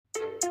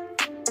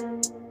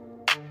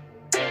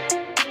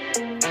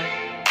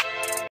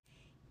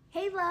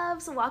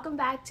loves, welcome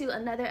back to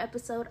another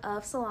episode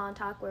of Salon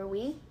Talk, where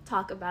we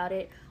talk about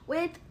it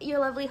with your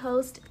lovely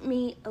host,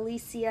 me,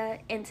 Alicia.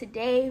 And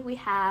today we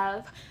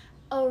have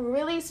a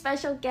really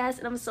special guest,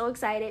 and I'm so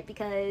excited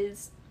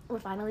because we're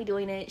finally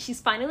doing it.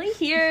 She's finally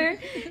here.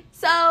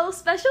 So,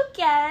 special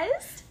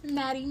guest,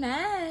 Maddie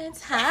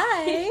Mads.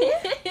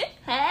 Hi.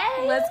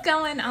 Hey. What's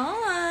going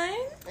on?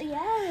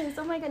 Yes.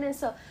 Oh my goodness.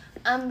 So,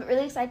 I'm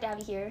really excited to have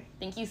you here.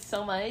 Thank you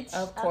so much.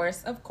 Of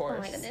course. Oh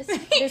my goodness.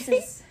 This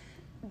has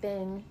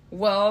been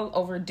well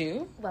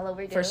overdue. well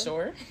overdue. For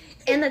sure.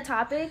 And the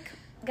topic,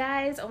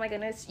 guys, oh my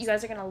goodness, you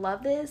guys are going to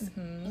love this,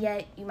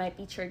 yet you might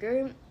be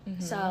triggered.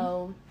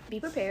 So, be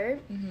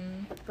prepared.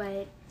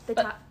 But the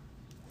top...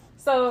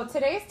 So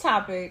today's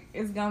topic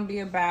is going to be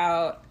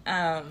about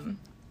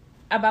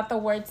the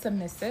word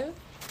submissive.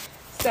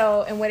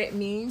 So, and what it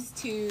means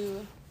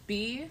to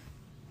be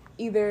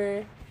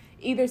either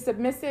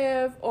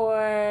submissive,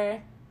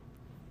 or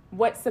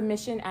what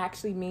submission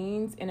actually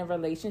means in a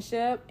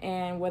relationship,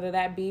 and whether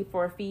that be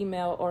for a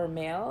female or a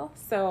male.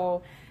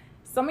 So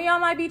some of y'all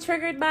might be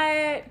triggered by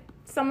it.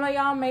 Some of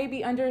y'all may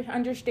be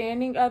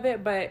understanding of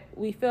it, but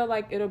we feel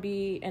like it'll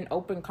be an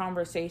open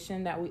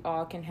conversation that we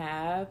all can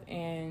have,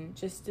 and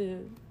just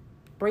to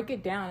break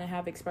it down and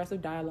have expressive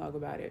dialogue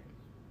about it.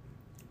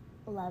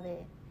 Love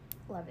it.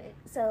 Love it.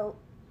 So,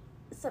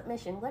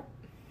 submission, what,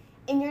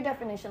 in your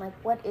definition,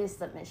 like, what is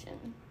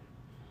submission?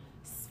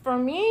 For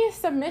me,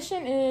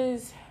 submission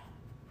is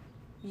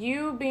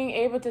you being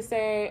able to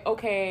say,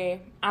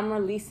 okay, I'm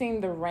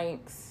releasing the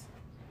ranks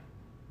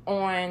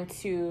on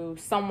to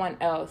someone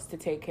else to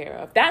take care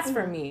of. That's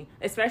for me,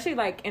 especially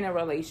like in a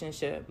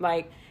relationship.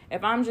 Like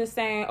if I'm just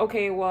saying,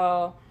 okay,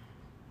 well,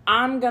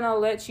 I'm gonna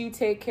let you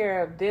take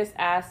care of this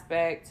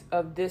aspect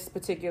of this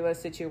particular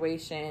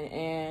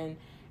situation,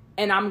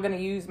 and I'm gonna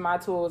use my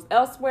tools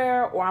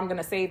elsewhere, or I'm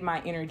gonna save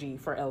my energy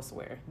for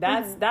elsewhere.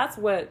 That's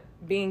what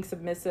being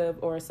submissive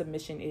or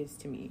submission is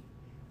to me.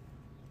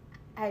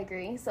 I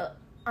agree. So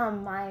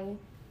my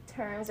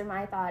terms or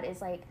my thought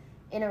is like,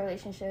 in a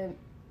relationship,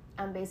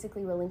 I'm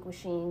basically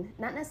relinquishing,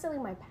 not necessarily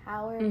my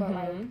power, but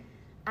like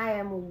I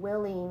am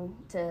willing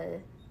to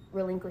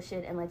relinquish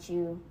it and let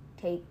you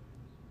take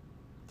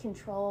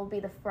control, be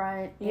the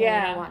front,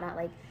 and whatnot,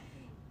 like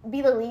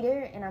be the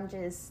leader, and I'm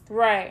just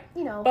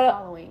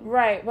following.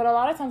 Right, but a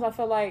lot of times I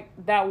feel like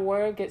that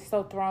word gets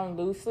so thrown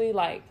loosely,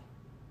 like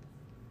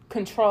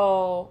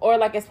control, or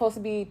like it's supposed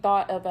to be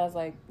thought of as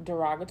like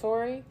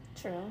derogatory.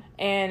 True.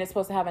 And it's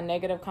supposed to have a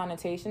negative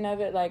connotation of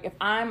it. Like if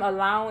I'm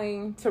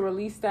allowing to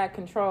release that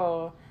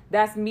control,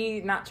 that's me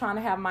not trying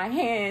to have my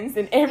hands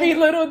in every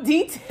little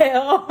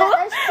detail.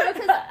 That's true,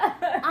 because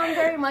I'm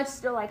very much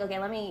still like, okay,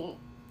 let me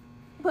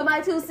put my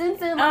 2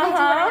 cents in, let me do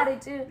what I gotta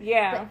do.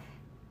 Yeah.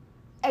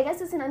 But I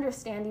guess it's an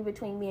understanding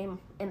between me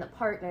and the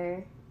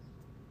partner.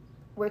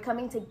 We're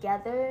coming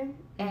together,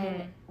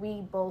 and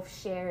we both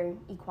share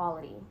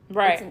equality.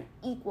 Right. It's an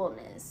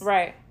equalness.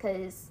 Right.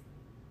 Because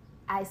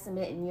I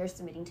submit and you're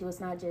submitting too. It's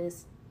not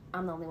just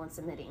I'm the only one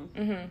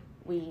submitting.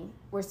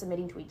 We're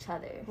submitting to each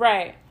other.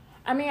 Right.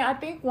 I mean, I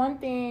think one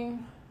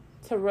thing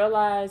to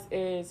realize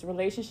is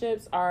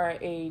relationships are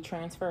a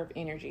transfer of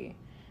energy.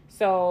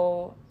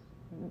 So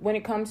when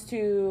it comes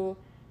to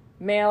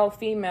male,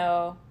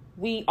 female,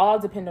 we all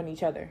depend on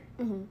each other.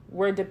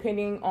 We're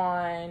depending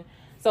on...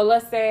 So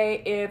let's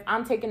say if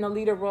I'm taking the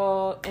leader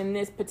role in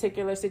this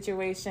particular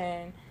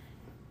situation,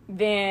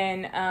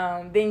 then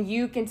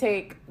you can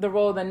take the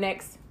role of the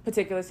next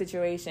particular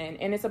situation.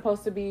 And it's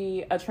supposed to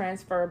be a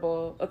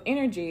transferable of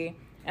energy.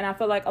 And I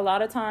feel like a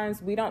lot of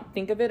times we don't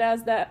think of it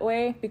as that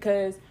way,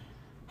 because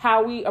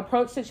how we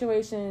approach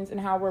situations and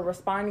how we're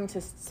responding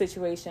to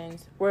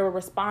situations, we're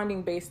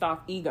responding based off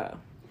ego.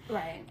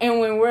 Right. And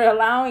when we're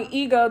allowing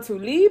ego to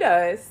lead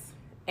us,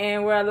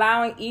 and we're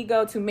allowing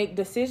ego to make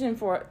decisions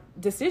for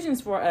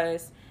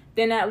us,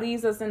 then that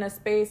leaves us in a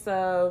space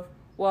of,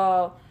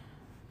 well,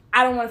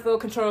 I don't want to feel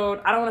controlled.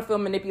 I don't want to feel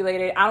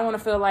manipulated. I don't want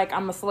to feel like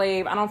I'm a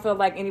slave. I don't feel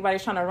like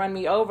anybody's trying to run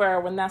me over,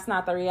 when that's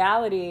not the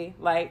reality.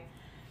 Like,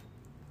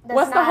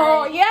 what's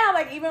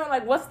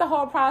the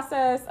whole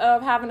process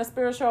of having a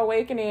spiritual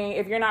awakening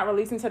if you're not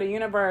releasing to the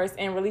universe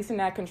and releasing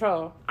that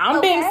control? I'm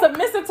being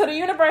submissive to the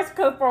universe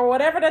for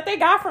whatever that they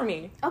got for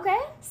me. Okay.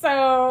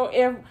 So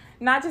if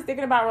not just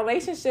thinking about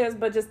relationships,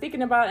 but just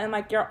thinking about in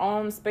like your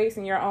own space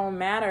and your own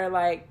matter,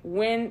 like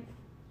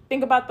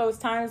think about those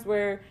times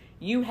where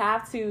you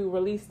have to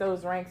release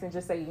those ranks and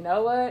just say, you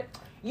know what?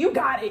 You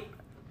got it.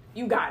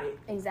 You got it.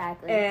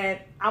 Exactly. And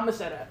I'm going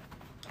to shut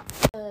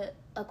up.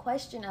 A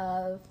question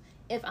of,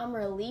 if I'm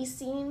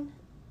releasing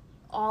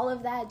all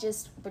of that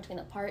just between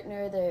a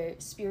partner, the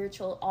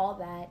spiritual, all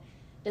that,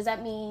 does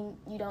that mean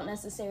you don't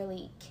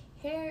necessarily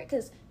care?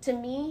 Because to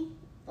me,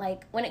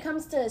 like, when it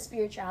comes to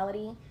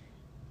spirituality,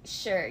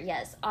 sure,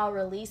 yes, I'll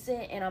release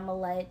it and I'm going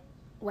to let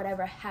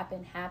whatever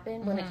happen.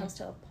 When it comes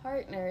to a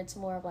partner, it's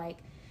more of like,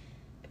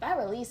 if I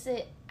release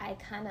it, I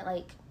kind of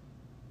like,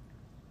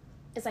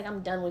 it's like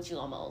I'm done with you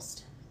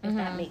almost, if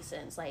that makes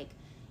sense. Like,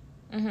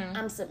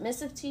 I'm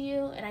submissive to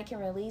you and I can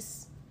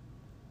release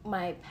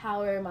my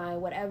power, my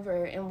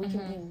whatever, and we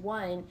can be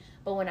one.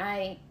 But when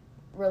I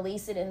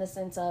release it in the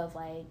sense of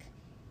like,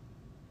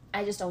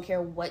 I just don't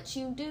care what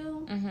you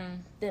do,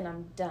 then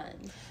I'm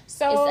done.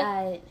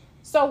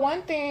 So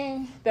one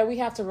thing that we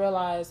have to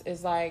realize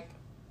is like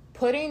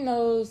putting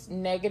those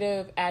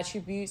negative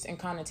attributes and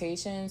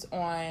connotations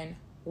on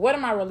what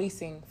am I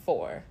releasing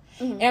for?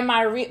 Am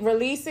I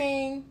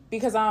releasing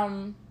because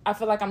I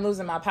feel like I'm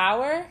losing my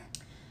power?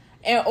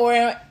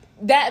 Or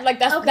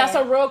that's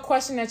a real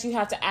question that you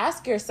have to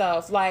ask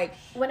yourself. Like,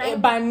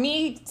 by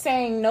me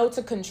saying no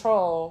to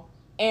control,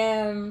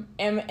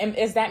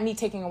 is that me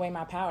taking away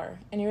my power?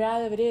 And the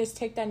reality of it is,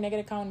 take that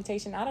negative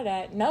connotation out of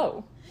that.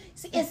 No.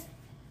 See,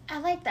 I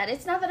like that.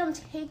 It's not that I'm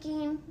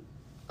taking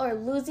or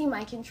losing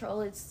my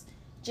control. It's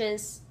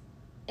just,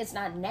 it's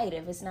not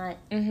negative. It's not,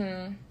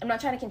 I'm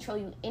not trying to control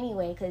you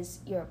anyway because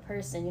you're a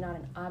person. You're not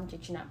an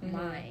object. You're not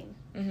mine.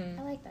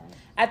 I like that.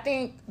 I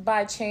think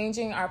by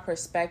changing our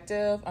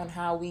perspective on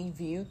how we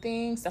view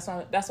things, that's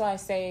why I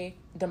say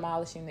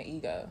demolishing the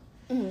ego.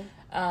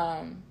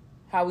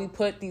 How we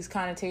put these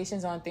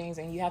connotations on things,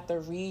 and you have to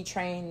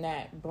retrain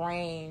that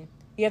brain.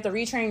 You have to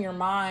retrain your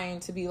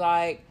mind to be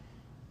like,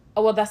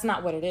 oh, well, that's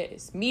not what it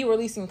is. Me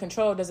releasing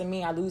control doesn't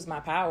mean I lose my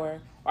power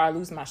or I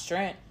lose my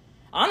strength.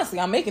 Honestly,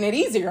 I'm making it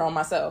easier on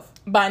myself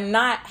by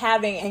not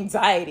having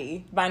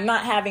anxiety, by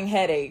not having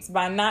headaches,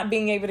 by not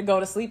being able to go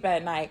to sleep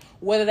at night,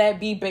 whether that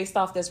be based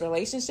off this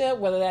relationship,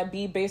 whether that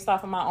be based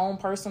off of my own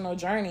personal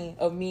journey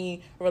of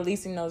me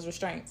releasing those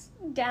restraints.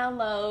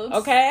 Downloads.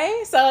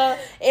 Okay? So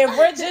if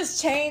we're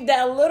just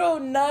that little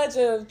nudge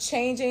of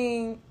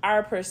changing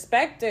our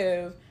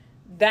perspective,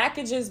 that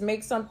could just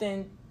make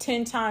something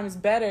 10 times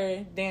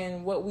better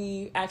than what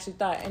we actually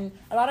thought. And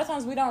a lot of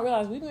times we don't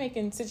realize we're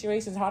making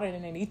situations harder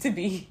than they need to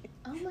be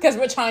because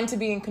we're trying to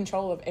be in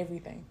control of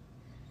everything.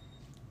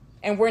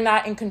 And we're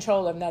not in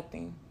control of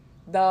nothing.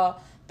 The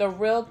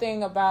real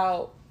thing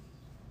about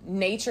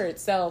nature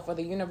itself or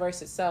the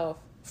universe itself,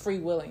 free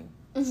willing,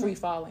 free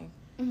falling.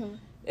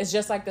 It's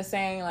just like the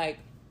saying, like,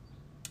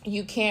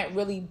 you can't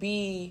really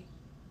be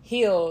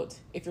healed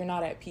if you're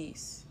not at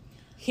peace.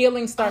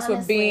 Healing starts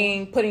with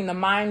putting the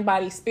mind,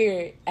 body,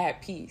 spirit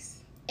at peace.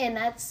 And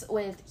that's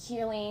with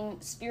healing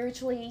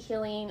spiritually,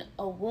 healing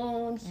a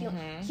wound,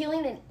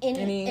 healing in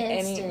any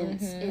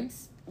instance.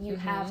 It's you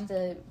have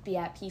to be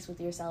at peace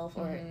with yourself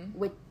or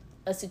with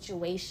a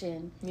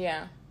situation.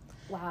 Yeah.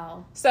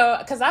 Wow. So,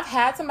 because I've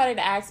had somebody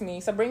to ask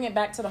me, so bring it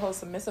back to the whole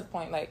submissive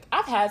point. Like,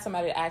 I've had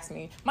somebody to ask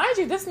me, mind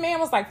you, this man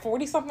was like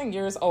 40-something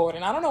years old,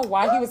 and I don't know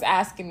why he was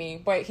asking me,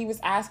 but he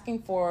was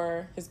asking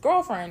for his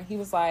girlfriend.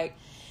 He's like,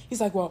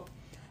 well,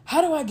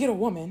 how do I get a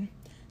woman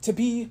to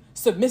be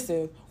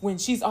submissive when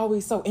she's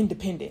always so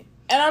independent?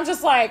 And I'm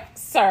just like,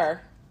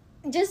 sir.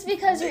 Just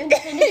because you're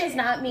independent does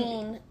not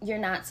mean you're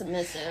not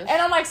submissive.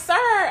 And I'm like, sir,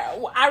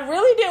 I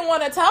really didn't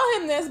want to tell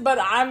him this, but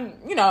I don't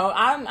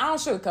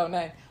sugarcoat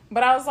nothing.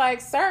 But I was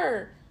like,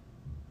 sir,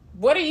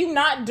 what are you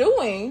not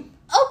doing?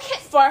 Okay.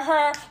 For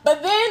her?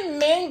 But then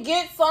men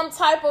get some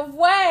type of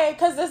way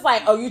because it's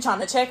like, oh, you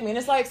trying to check me? And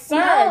it's like,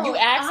 sir, you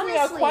asked me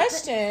a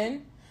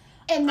question.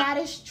 And that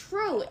is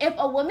true. If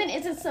a woman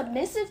isn't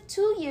submissive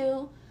to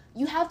you,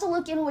 you have to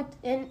look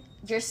within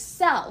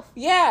yourself.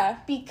 Yeah.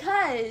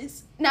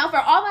 Because, now for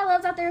all my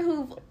loves out there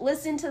who've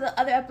listened to the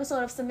other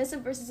episode of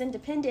Submissive versus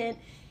Independent,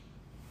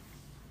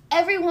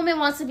 every woman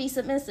wants to be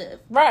submissive.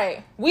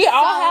 Right. We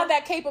all have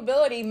that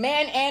capability,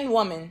 man and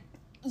woman.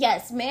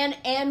 Yes, man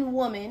and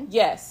woman.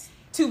 Yes.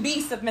 To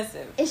be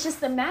submissive. It's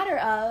just a matter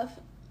of,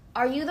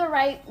 are you the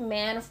right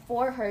man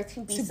for her to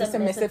be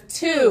submissive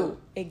to?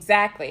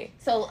 Exactly.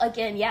 So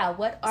again,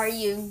 what are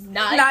you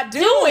not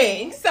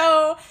doing?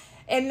 So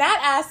in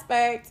that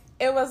aspect,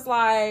 it was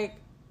like,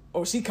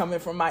 oh, she coming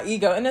from my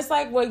ego. And it's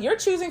like, well, you're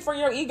choosing for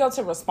your ego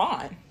to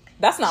respond.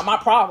 That's not my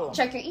problem.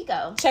 Check your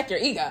ego. Check your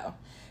ego.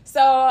 So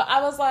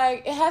I was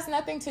like, it has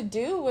nothing to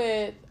do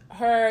with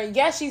her.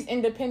 Yes, she's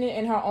independent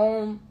in her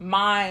own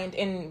mind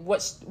and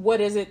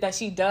what is it that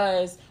she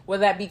does,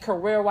 whether that be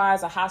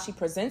career-wise or how she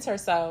presents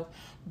herself.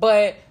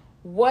 But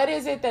what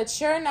is it that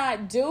you're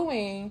not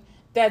doing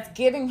that's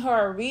giving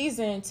her a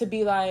reason to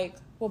be like,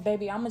 well,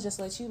 baby, I'm going to just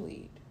let you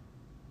lead.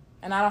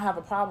 And I don't have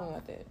a problem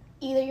with it.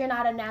 Either you're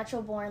not a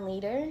natural born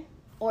leader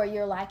or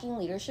you're lacking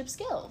leadership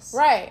skills.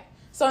 Right.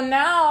 So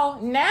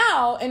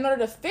now, in order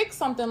to fix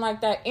something like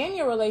that in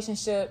your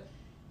relationship,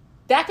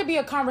 that could be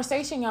a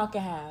conversation y'all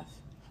can have.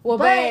 Well,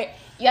 babe,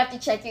 you have to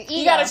check your ego.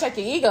 You got to check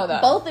your ego,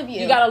 though. Both of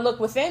you. You got to look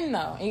within,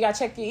 though. And you got to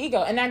check your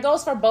ego. And that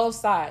goes for both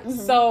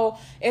sides. So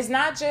it's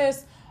not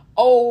just,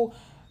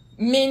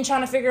 men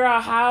trying to figure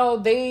out how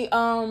they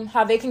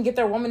can get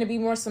their woman to be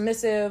more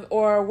submissive,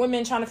 or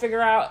women trying to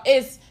figure out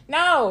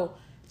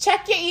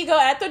check your ego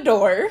at the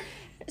door.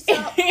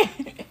 So,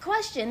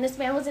 question, this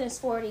man was in his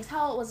 40s.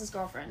 How old was his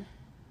girlfriend?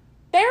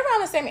 They were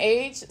around the same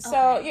age.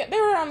 So, yeah, they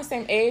were around the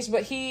same age,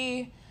 but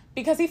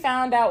because he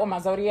found out what my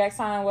zodiac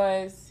sign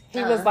was,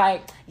 he was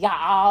like,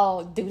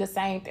 y'all do the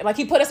same thing. Like,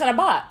 he put us in a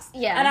box.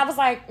 Yeah. And I was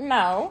like,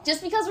 no.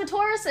 Just because we're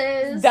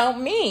Tauruses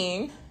don't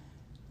mean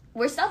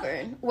we're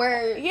stubborn.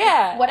 Whatever.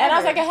 And I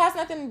was like, it has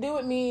nothing to do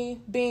with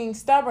me being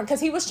stubborn. Because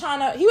he was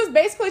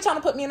basically trying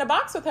to put me in a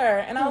box with her.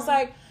 And I was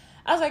like,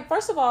 I was like,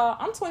 first of all,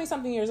 I'm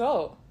 20-something years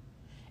old.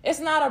 It's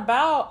not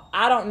about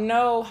I don't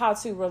know how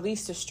to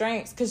release the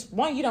strengths. Because,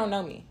 one, you don't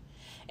know me.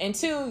 And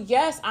two,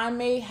 yes, I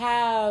may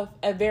have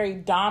a very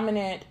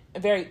dominant, a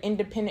very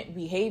independent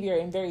behavior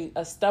and very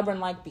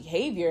stubborn-like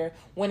behavior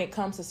when it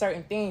comes to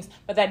certain things.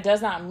 But that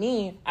does not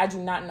mean I do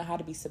not know how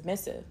to be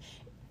submissive.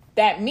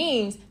 That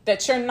means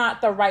that you're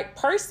not the right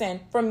person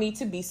for me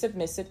to be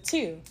submissive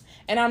to.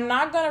 And I'm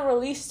not going to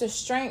release the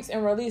strengths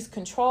and release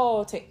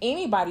control to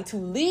anybody to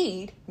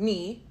lead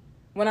me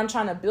when I'm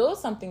trying to build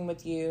something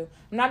with you.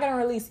 I'm not going to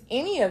release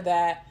any of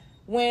that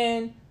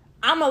when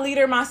I'm a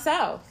leader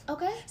myself.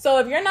 Okay. So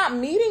if you're not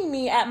meeting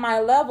me at my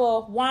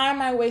level, why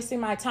am I wasting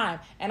my time?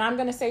 And I'm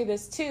going to say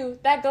this too.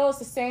 That goes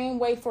the same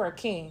way for a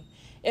king.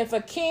 If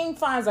a king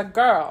finds a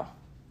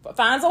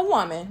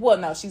woman. Well,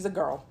 no, she's a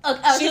girl.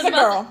 Okay, she's a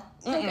girl.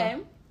 Okay.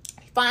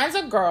 He finds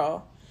a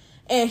girl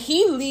and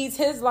he leads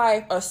his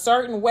life a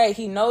certain way.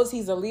 He knows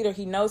he's a leader.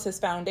 He knows his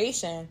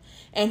foundation.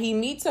 And he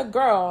meets a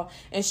girl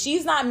and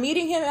she's not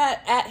meeting him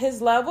at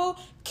his level.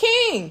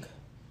 King,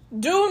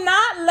 do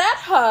not let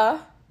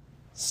her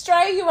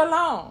stray you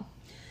along.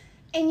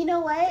 And you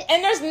know what?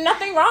 And there's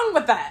nothing wrong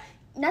with that.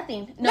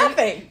 Nothing.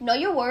 Nothing. Know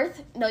your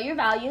worth. Know your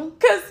value.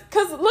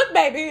 Cause look,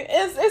 baby,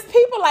 it's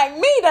people like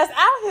me that's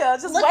out here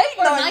just Looking waiting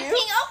for on my you. king.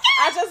 Okay.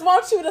 I just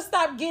want you to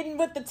stop getting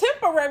with the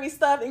temporary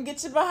stuff and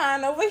get your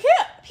behind over here.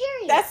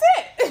 Period. That's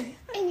it.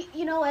 And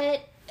you know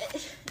what?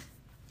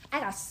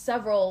 I got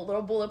several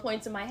little bullet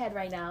points in my head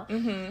right now.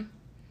 Mm-hmm.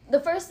 The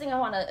first thing I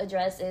want to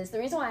address is the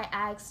reason why I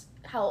asked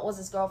how it was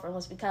his girlfriend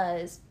was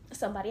because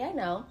somebody I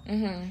know,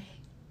 Mm-hmm.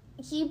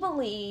 he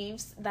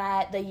believes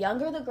that the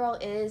younger the girl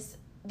is,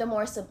 the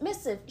more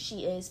submissive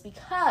she is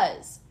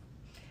because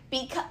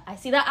I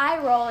see the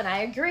eye roll and I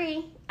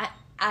agree.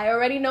 I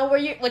already know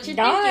what you're Go thinking.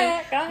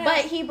 ahead. But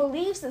he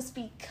believes this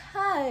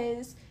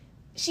because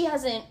she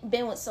hasn't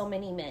been with so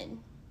many men.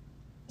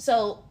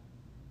 So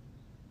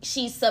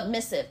she's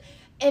submissive.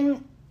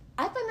 And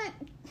I find that,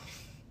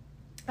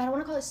 I don't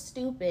want to call it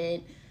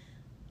stupid.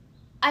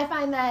 I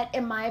find that,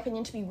 in my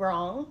opinion, to be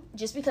wrong.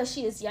 Just because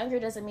she is younger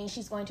doesn't mean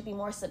she's going to be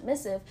more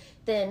submissive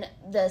than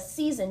the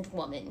seasoned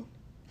woman.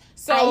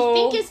 So I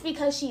think it's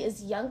because she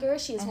is younger.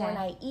 She is more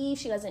naive.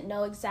 She doesn't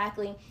know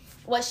exactly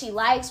what she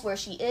likes, where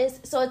she is.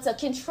 So it's a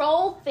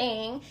control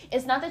thing.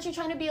 It's not that you're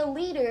trying to be a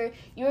leader.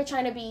 You're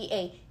trying to be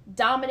a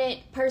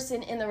dominant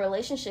person in the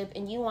relationship,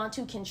 and you want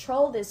to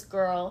control this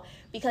girl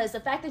because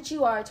the fact that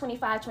you are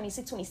 25,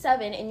 26,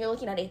 27, and you're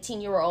looking at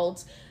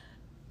 18-year-olds,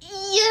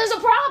 there's a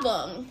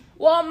problem.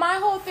 Well, my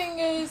whole thing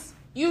is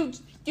you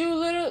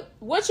literally,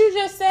 what you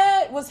just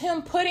said was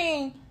him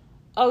putting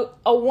a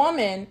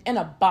woman in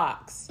a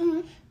box.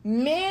 Mm-hmm.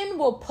 Men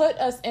will put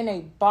us in a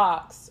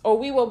box,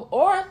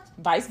 or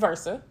vice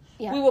versa.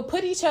 Yeah. We will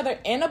put each other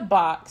in a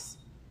box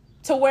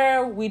to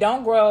where we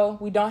don't grow,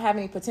 we don't have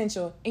any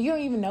potential, and you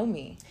don't even know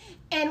me.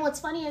 And what's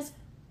funny is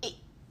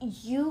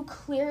you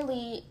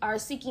clearly are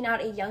seeking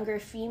out a younger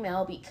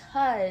female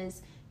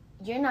because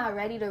you're not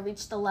ready to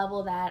reach the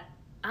level that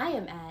I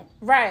am at.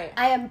 Right.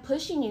 I am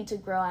pushing you to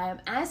grow. I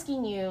am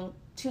asking you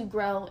to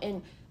grow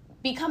and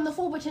become the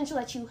full potential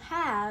that you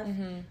have,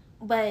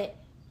 but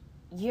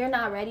you're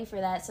not ready for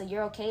that, so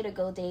you're okay to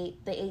go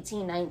date the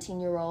 18,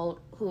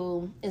 19-year-old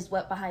who is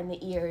wet behind the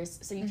ears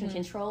so you can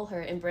control her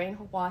and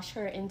brainwash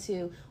her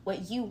into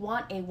what you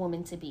want a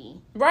woman to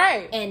be.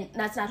 Right. And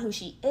that's not who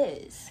she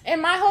is.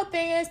 And my whole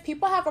thing is,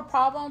 people have a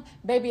problem.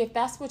 Baby, if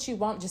that's what you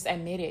want, just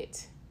admit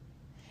it.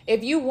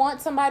 If you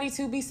want somebody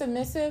to be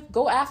submissive,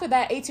 go after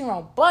that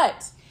 18-year-old.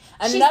 But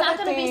she's not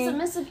going to be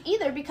submissive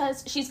either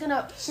because she's going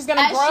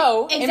to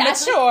grow and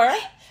mature.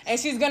 And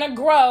she's going to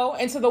grow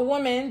into the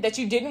woman that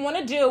you didn't want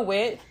to deal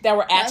with, that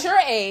were at your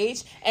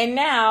age. And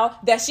now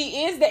that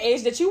she is the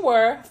age that you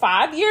were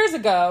 5 years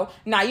ago,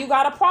 now you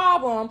got a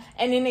problem.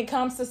 And then it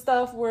comes to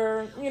stuff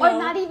where, you know. Or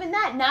not even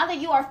that. Now that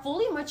you are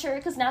fully mature,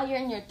 because now you're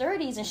in your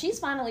 30s and she's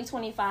finally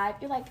 25,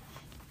 you're like,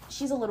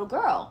 she's a little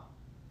girl.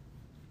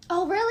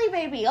 Oh, really,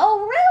 baby?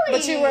 Oh, really?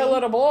 But you were a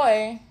little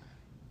boy.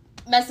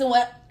 Messing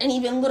with an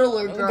even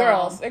littler girl.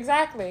 Girls,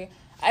 exactly.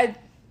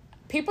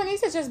 People need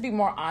to just be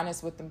more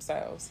honest with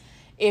themselves.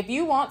 If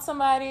you want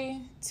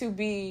somebody to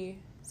be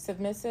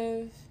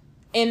submissive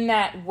in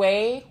that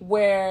way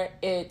where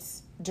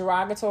it's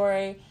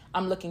derogatory,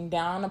 I'm looking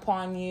down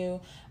upon you,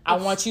 I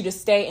want you to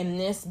stay in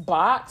this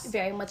box,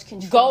 very much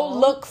control. Go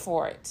look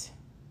for it.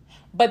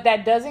 But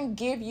that doesn't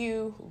give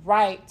you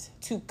right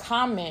to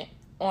comment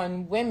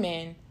on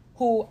women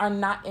who are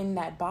not in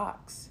that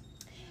box.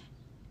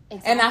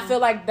 Exactly. And I feel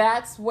like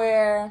that's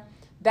where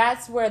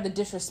the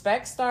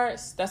disrespect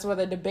starts. That's where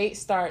the debate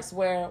starts,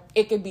 where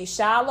it could be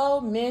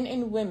shallow men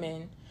and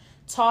women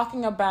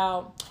talking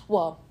about,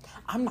 well,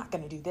 I'm not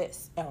going to do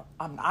this.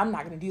 I'm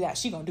not going to do that.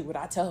 She going to do what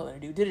I tell her to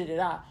do.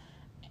 Da-da-da-da.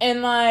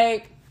 And,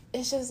 like,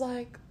 it's just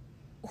like,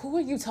 who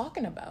are you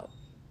talking about?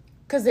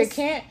 Because it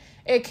can't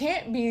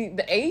be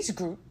the age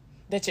group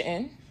that you're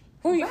in.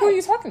 Who are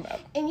you talking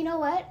about? And you know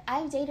what?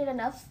 I've dated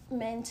enough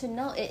men to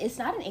know it's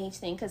not an age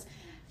thing, because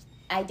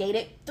I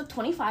dated the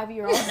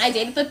 25-year-old and I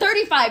dated the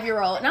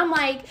 35-year-old. And I'm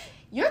like,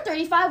 you're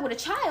 35 with a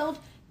child.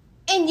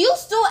 And you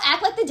still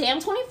act like the damn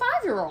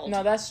 25-year-old.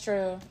 No, that's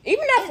true.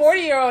 Even that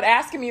 40-year-old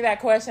asking me that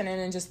question and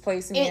then just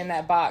placing me in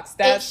that box.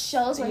 That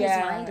shows where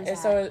his mind is at.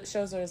 So it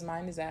shows where his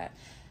mind is at.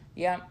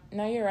 Yeah.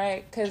 No, you're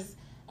right. Because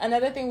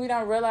another thing we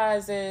don't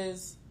realize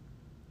is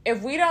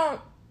if we don't...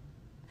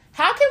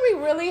 How can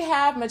we really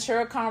have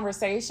mature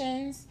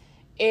conversations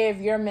if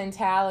your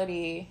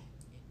mentality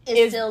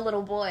is still a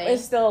little boy?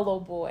 It's still a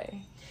little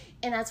boy.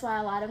 And that's why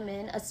a lot of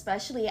men,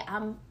 especially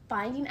I'm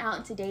finding out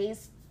in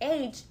today's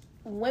age...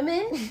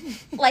 Women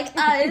like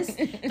us,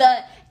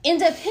 the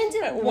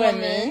independent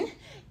woman,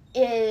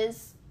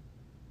 is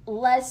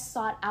less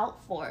sought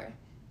out for.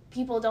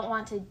 People don't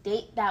want to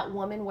date that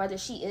woman, whether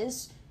she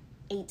is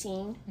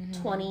 18,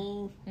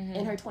 20,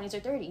 in her 20s or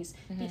 30s,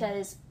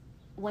 because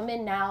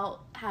women now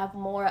have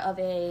more of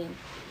an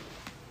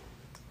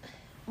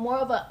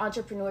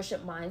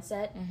entrepreneurship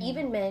mindset,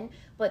 even men,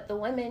 but the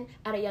women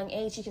at a young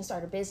age, you can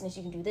start a business,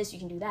 you can do this, you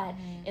can do that.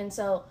 And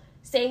so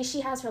say she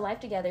has her life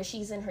together,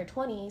 she's in her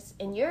 20s,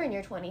 and you're in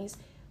your 20s,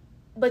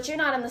 but you're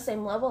not on the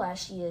same level as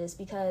she is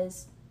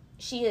because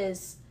she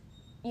is,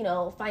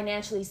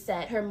 financially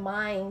set. Her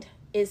mind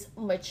is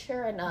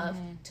mature enough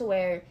to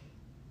where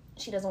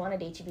she doesn't want to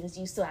date you because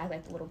you still act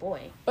like the little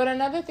boy. But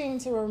another thing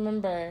to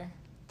remember,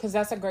 because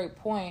that's a great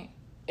point,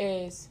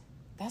 is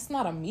that's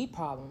not a me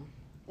problem.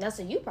 That's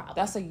a you problem.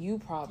 That's a you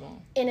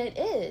problem. And it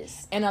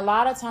is. And a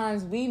lot of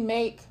times we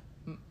make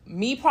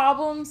me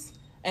problems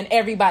and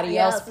everybody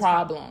else's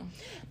problem.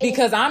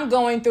 Because I'm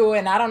going through it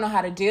and I don't know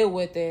how to deal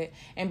with it.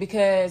 And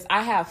because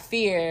I have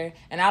fear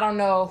and I don't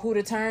know who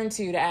to turn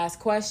to ask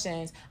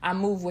questions, I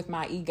move with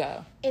my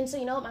ego. And so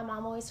you know what my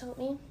mom always told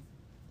me?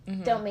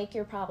 Don't make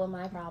your problem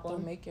my problem.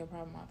 Don't make your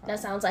problem my problem. That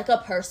sounds like a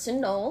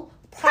personal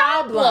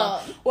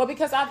problem. Well,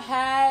 because I've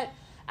had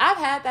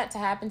that to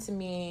happen to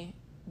me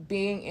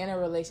being in a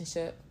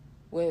relationship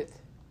with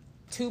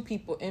two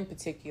people in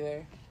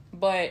particular,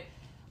 but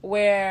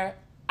where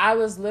I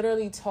was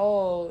literally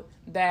told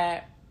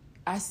that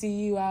I see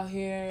you out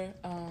here,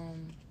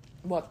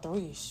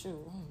 three, shoot,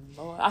 oh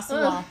Lord, I see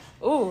my,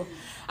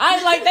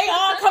 I like, they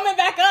all coming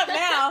back up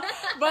now,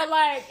 but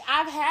like,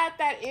 I've had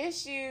that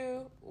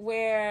issue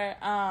where,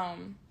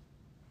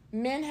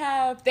 men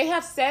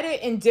have said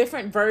it in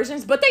different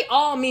versions, but they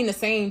all mean the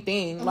same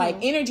thing. Like,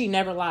 energy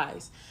never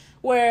lies,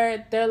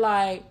 where they're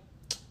like,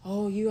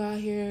 oh, you out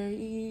here,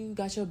 you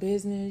got your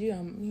business, you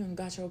done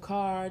got your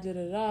car,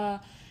 da-da-da.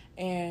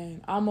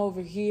 And I'm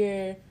over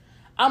here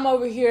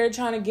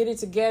trying to get it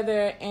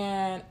together,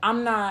 and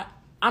I'm not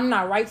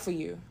right for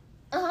you.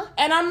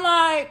 And I'm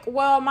like,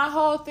 well, my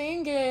whole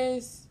thing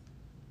is,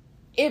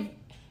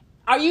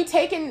 are you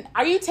taking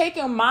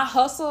my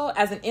hustle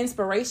as an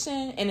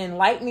inspiration and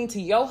enlightening to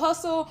your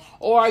hustle,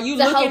 or are you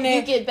looking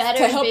at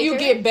to help you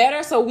get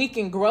better so we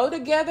can grow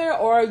together,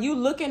 or are you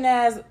looking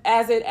as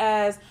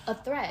a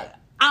threat?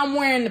 I'm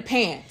wearing the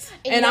pants,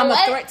 and I'm a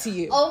threat to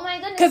you. Oh, my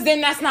goodness. Because then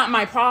that's not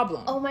my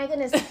problem. Oh, my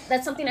goodness.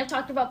 That's something I've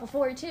talked about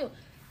before, too.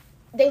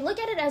 They look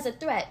at it as a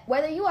threat.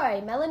 Whether you are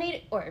a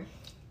melanated, or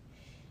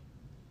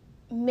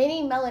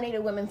many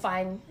melanated women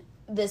find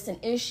this an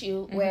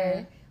issue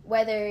where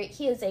whether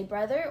he is a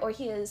brother or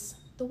he is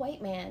the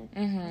white man,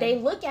 they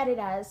look at it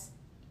as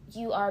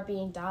you are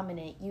being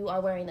dominant. You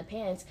are wearing the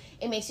pants.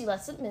 It makes you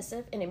less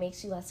submissive and it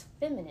makes you less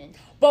feminine.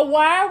 But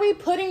why are we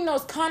putting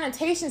those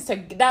connotations to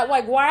that?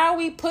 Like, why are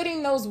we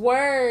putting those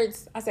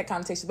words? I said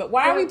connotations, but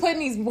why are we putting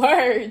these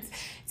words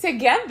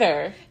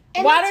together?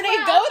 And why do they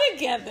go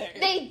together?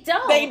 They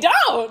don't. They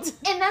don't.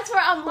 And that's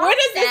where I'm Where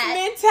does this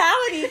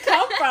mentality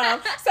come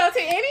from? So to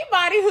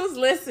anybody who's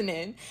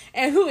listening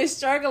and who is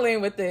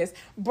struggling with this,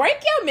 break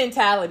your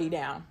mentality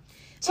down.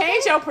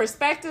 Change your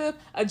perspective,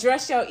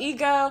 address your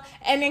ego,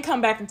 and then come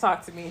back and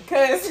talk to me.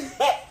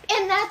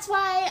 And that's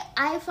why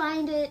I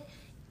find it,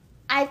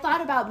 I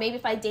thought about maybe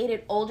if I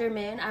dated older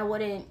men, I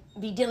wouldn't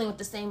be dealing with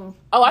the same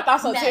I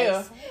thought so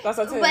mess.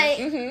 too. But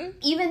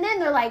even then,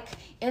 they're like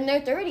in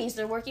their 30s,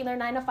 they're working their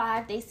 9 to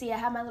 5. They see I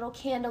have my little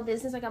candle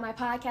business, I got my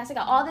podcast, I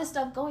got all this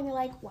stuff going. They're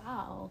like,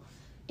 wow,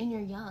 and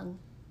you're young.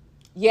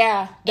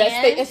 Yeah,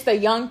 it's the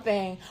young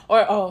thing.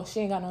 Or,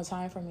 she ain't got no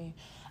time for me.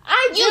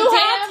 I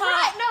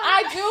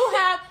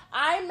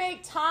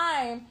make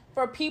time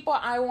for people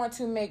I want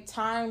to make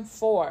time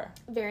for.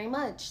 Very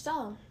much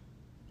so.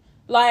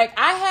 Like,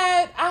 I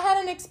had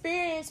an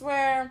experience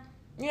where,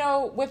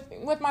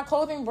 with my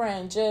clothing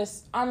brand,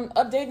 I'm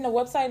updating the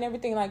website and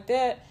everything like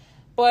that.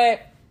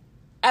 But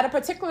at a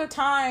particular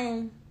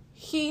time,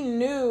 he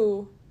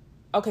knew,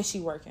 okay, she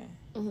working.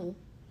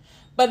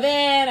 But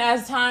then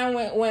as time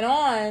went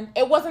on,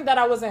 it wasn't that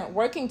I wasn't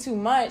working too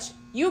much.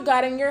 You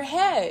got in your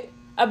head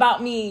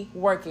about me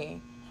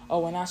working. Oh,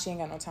 well, now she ain't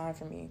got no time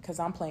for me because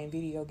I'm playing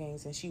video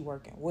games and she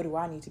working. What do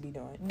I need to be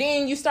doing?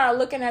 Then you start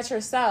looking at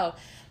yourself.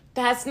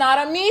 That's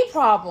not a me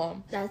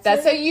problem.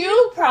 That's a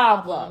you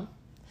problem.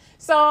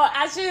 So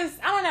I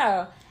don't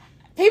know.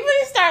 People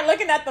need to start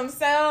looking at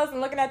themselves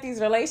and looking at these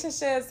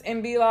relationships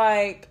and be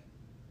like,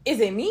 is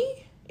it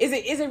me? Is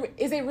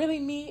it really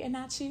me and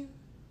not you?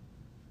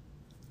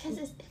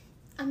 Because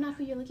I'm not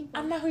who you're looking for.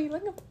 I'm not who you're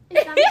looking for.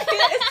 It's not me.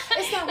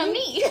 It's not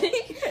me.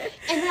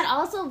 And that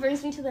also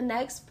brings me to the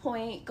next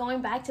point,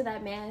 going back to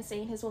that man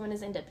saying his woman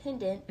is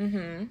independent.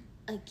 Mm-hmm.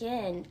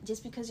 Again,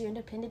 just because you're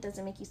independent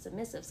doesn't make you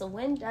submissive. So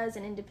when does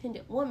an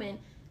independent woman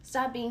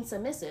stop being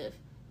submissive?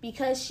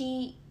 Because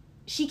she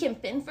can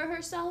fend for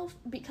herself,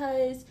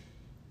 because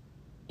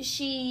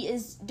she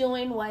is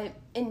doing what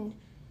in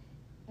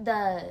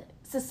the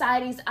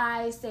society's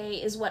eyes say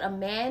is what a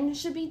man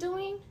should be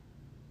doing.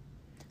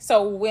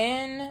 So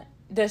when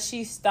does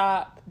she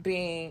stop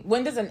being,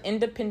 when does an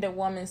independent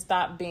woman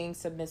stop being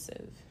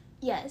submissive?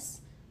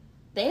 Yes.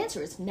 The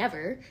answer is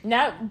never.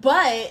 No.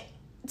 But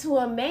to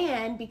a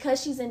man,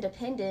 because she's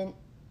independent,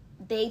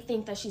 they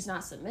think that she's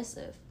not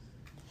submissive.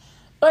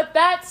 But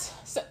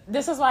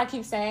this is why I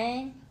keep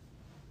saying,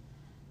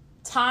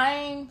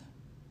 saying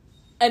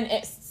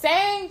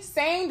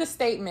the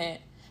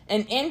statement,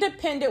 an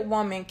independent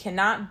woman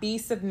cannot be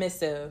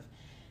submissive,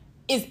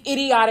 is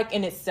idiotic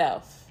in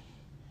itself.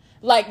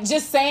 Like,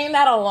 just saying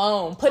that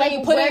alone,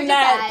 putting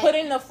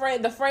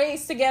the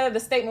phrase together, the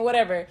statement,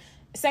 whatever,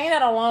 saying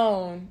that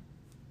alone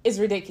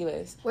is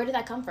ridiculous. Where did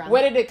that come from?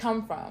 Where did it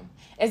come from?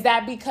 Is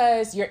that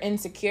because you're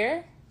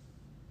insecure?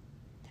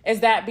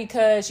 Is that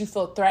because you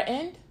feel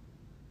threatened?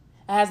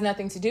 It has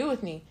nothing to do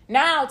with me.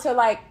 Now,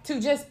 to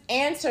just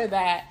answer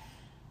that,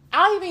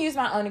 I'll even use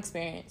my own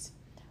experience.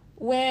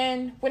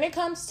 When it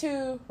comes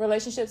to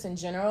relationships in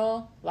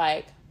general,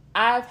 like,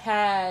 I've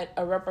had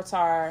a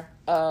repertoire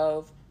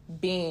of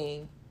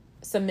being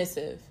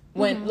submissive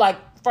when like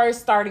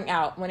first starting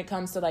out when it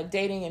comes to like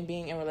dating and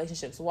being in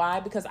relationships. Why?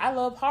 Because I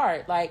love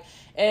hard. Like,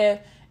 and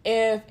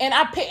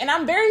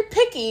I'm very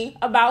picky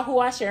about who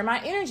I share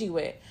my energy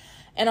with.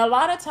 And a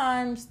lot of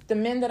times the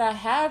men that I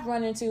have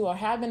run into or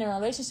have been in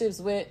relationships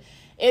with,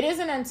 it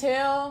isn't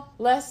until,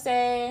 let's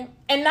say,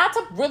 and not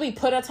to really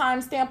put a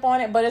timestamp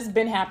on it, but it's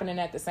been happening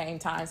at the same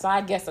time, so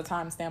I guess a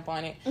timestamp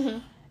on it. Mm-hmm.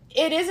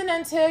 It isn't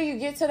until you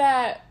get to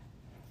that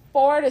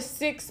 4 to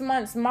 6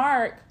 months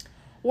mark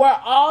where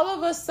all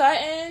of a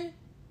sudden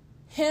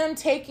him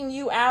taking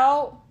you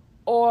out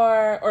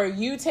or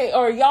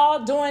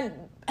y'all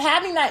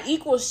having that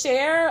equal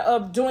share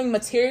of doing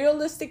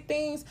materialistic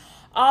things,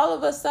 all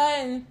of a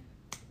sudden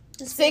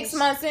 6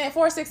 months in,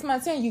 4 or 6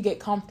 months in, you get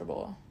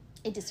comfortable.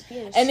 It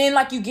disappears. And then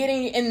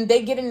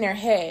they get in their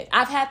head.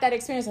 I've had that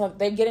experience of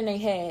they get in their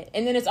head.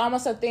 And then it's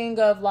almost a thing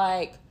of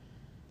like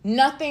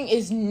nothing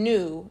is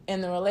new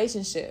in the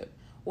relationship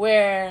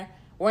where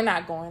we're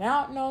not going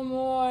out no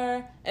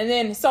more. And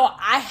then so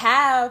I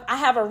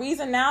have a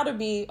reason now to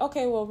be,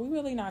 okay, well, we're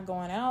really not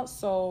going out.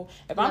 So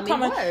if I'm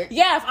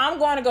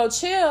going to go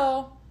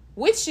chill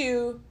with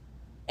you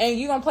and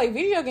you're going to play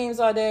video games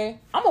all day,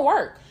 I'm going to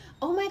work.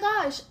 Oh my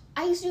gosh.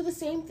 I used to do the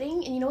same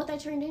thing, and you know what that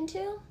turned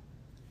into?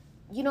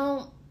 You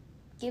don't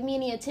give me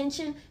any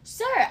attention.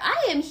 Sir,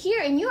 I am here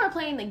and you are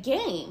playing the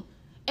game.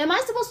 Am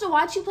I supposed to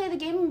watch you play the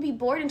game and be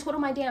bored and twiddle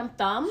my damn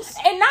thumbs?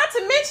 And not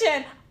to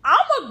mention,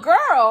 I'm a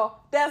girl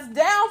that's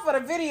down for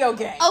the video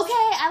game. Okay,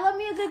 I love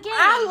me a good game.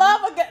 I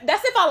love a good,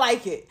 that's if I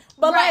like it.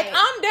 But right. Like,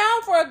 I'm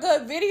down for a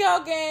good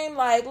video game.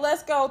 Like,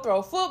 let's go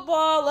throw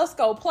football. Let's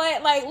go play.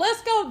 Like,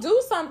 let's go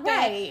do something.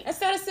 Right.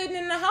 Instead of sitting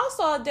in the house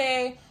all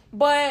day.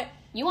 But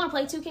you want to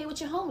play 2K with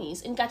your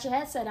homies and got your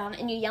headset on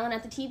and you're yelling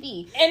at the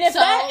TV.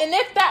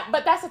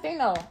 But that's the thing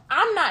though.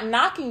 I'm not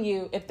knocking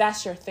you if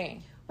that's your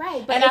thing.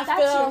 Right, but if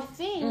that's your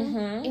thing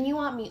and you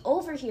want me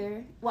over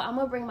here, well, I'm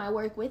going to bring my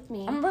work with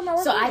me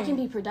so I can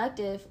be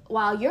productive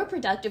while you're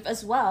productive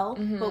as well,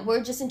 but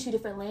we're just in two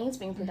different lanes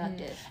being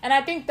productive. And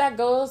I think that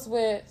goes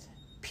with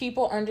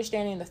people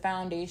understanding the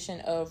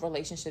foundation of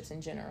relationships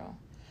in general.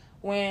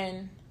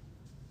 When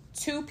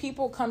two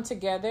people come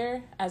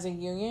together as a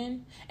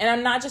union, and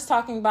I'm not just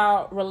talking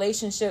about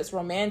relationships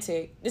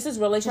romantic. This is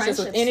relationships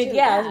with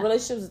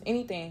relationships with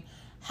anything.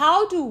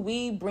 How do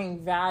we bring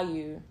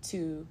value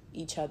to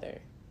each other?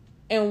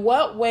 In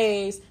what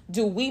ways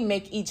do we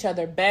make each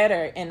other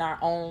better in our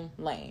own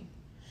lane?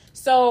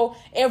 So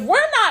if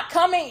we're not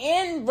coming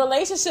in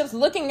relationships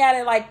looking at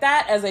it like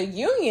that as a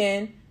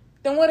union,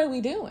 then what are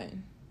we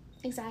doing?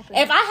 Exactly.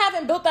 If I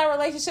haven't built that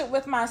relationship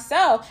with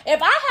myself, if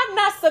I have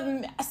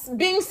not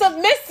being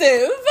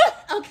submissive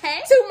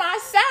to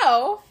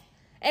myself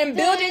and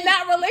building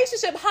that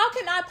relationship, how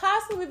can I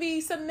possibly be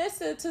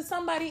submissive to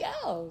somebody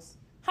else?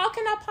 How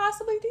can I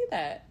possibly do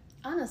that?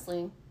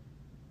 Honestly.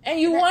 And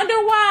you wonder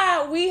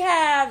why we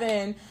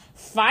having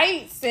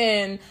fights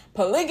and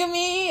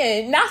polygamy,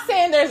 and not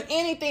saying there's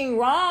anything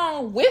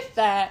wrong with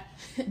that,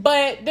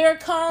 but there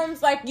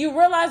comes, like, you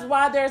realize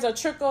why there's a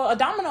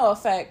domino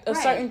effect of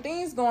certain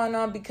things going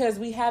on because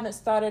we haven't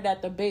started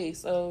at the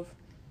base of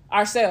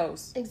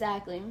ourselves.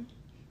 Exactly.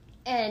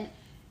 And,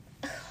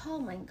 oh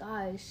my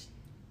gosh.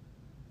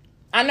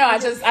 I know, I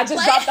just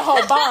dropped the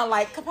whole bomb,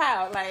 like,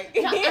 kapow, like.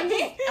 No,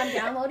 I'm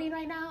downloading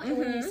right now, and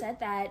when you said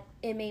that,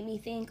 it made me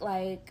think,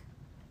 like,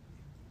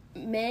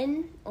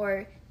 men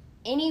or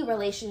any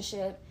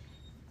relationship,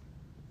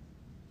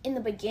 in the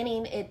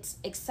beginning, it's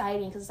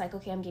exciting because it's like,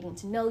 okay, I'm getting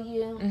to know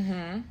you.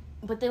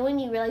 But then when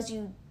you realize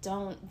you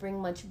don't bring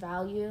much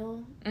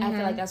value, I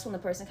feel like that's when the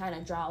person kind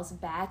of draws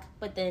back.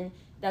 But then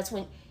that's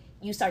when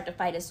you start to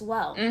fight as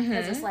well.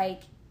 Because it's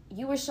like,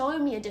 you were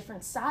showing me a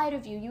different side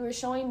of you. You were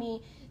showing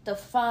me the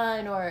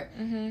fun or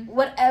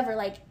whatever.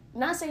 Like,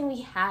 not saying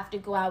we have to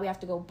go out, we have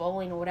to go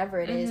bowling or whatever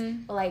it is.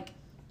 But, like,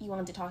 you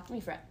wanted to talk to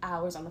me for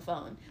hours on the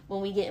phone.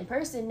 When we get in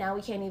person, now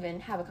we can't even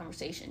have a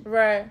conversation.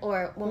 Right.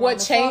 Or when what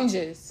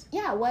changes?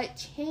 What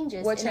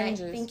changes? What and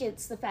changes? I think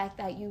it's the fact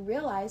that you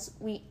realize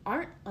we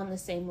aren't on the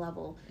same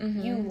level.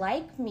 You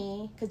like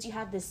me because you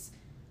have this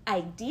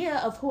idea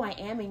of who I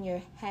am in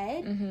your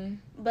head,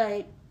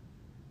 but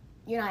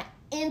you're not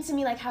into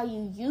me like how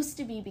you used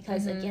to be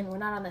because, again, we're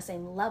not on the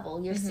same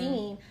level. You're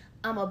seeing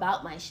I'm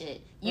about my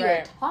shit.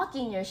 You're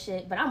talking your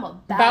shit, but I'm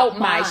about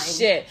my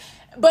shit.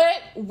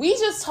 But we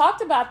just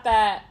talked about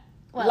that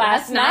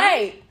last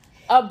night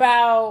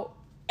about,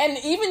 and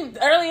even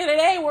earlier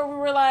today where we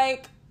were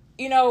like,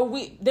 you know,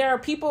 there are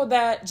people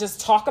that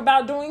just talk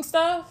about doing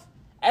stuff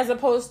as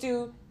opposed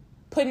to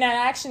putting that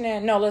action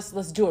in. No, let's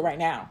do it right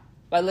now.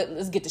 Like,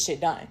 let's get the shit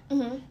done.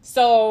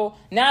 So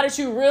now that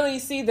you really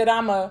see that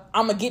I'm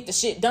a get the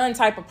shit done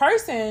type of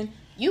person,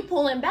 you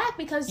pulling back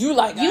because you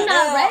like, you're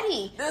not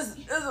ready.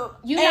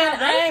 You're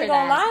not ready. I ain't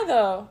gonna lie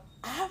though,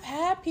 I've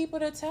had people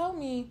that tell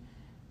me,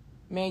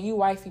 man, you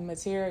wifey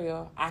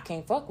material, I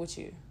can't fuck with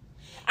you.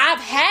 I've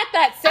had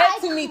that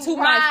said to me to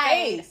my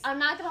face. I'm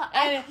not gonna.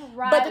 I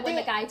cried when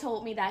the guy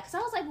told me that because I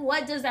was like,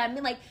 "What does that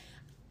mean? Like,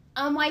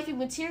 I'm wifey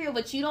material,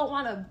 but you don't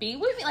want to be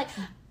with me?" Like,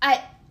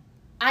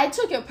 I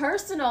took it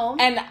personal,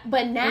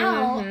 but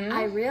now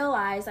I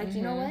realize, like,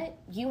 you know what?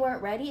 You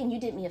weren't ready, and you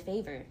did me a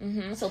favor.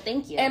 So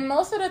thank you. And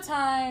most of the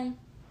time,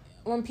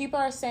 when people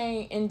are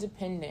saying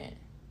independent,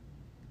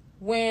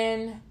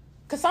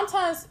 because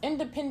sometimes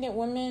independent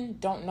women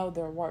don't know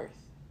their worth.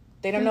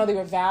 They don't know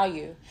their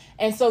value.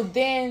 And so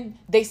then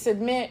they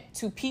submit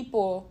to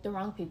people. The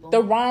wrong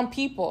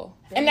people.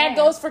 And that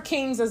goes for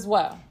kings as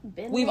well.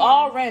 We've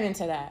all ran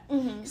into that.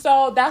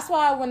 So that's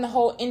why when the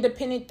whole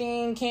independent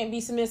thing can't be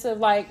submissive,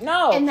 like,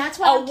 no. And that's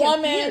why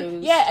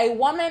a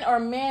woman or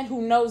man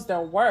who knows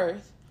their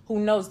worth, who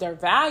knows their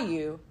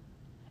value,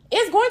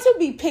 is going to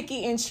be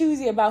picky and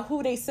choosy about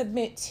who they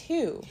submit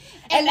to.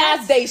 And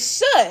as they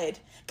should.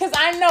 Because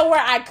I know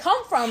where I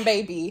come from,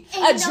 baby.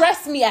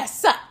 Address me as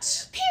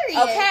such.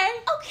 Period. Okay?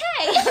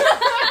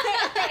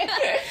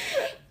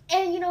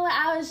 And you know what?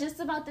 I was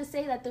just about to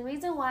say that the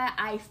reason why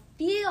I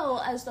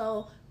feel as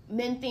though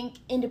men think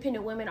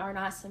independent women are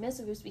not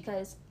submissive is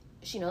because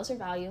she knows her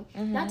value.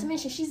 Not to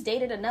mention she's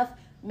dated enough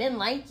men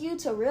like you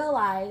to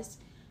realize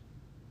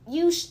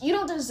you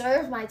don't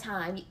deserve my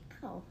time.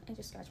 Oh, I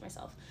just scratched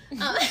myself.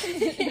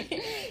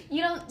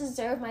 You don't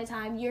deserve my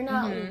time. You're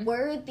not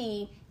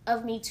worthy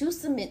of me to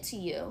submit to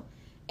you.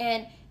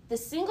 And the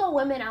single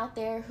women out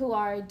there who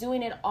are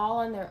doing it all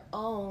on their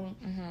own,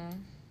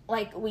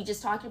 like we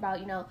just talked about,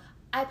 you know,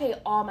 I pay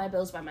all my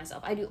bills by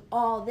myself. I do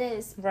all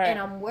this, and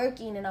I'm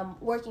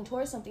working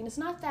towards something. It's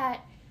not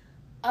that,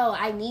 oh,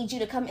 I need you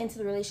to come into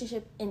the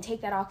relationship and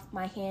take that off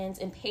my hands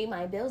and pay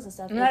my bills and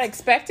stuff. I'm not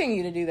expecting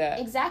you to do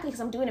that. Exactly,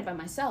 because I'm doing it by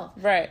myself.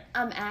 Right.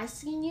 I'm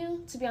asking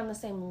you to be on the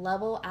same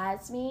level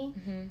as me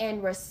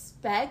and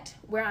respect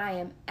where I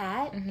am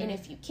at. And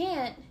if you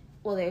can't,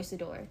 well, there's the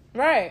door.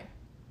 Right.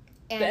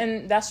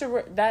 And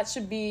that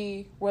should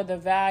be where the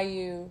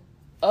value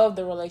of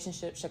the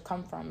relationship should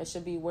come from. It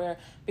should be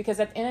because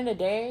at the end of the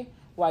day,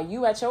 while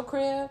you at your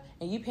crib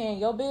and you paying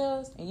your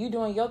bills and you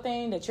doing your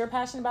thing that you're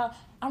passionate about,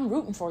 I'm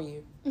rooting for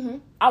you.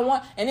 And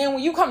then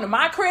when you come to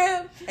my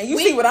crib and you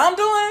see what I'm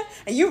doing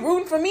and you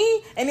rooting for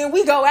me, and then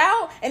we go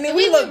out and then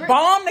we look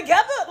bomb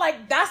together,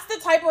 like, that's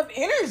the type of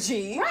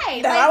energy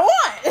that I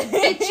want.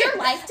 Get your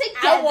life together.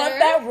 I want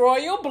that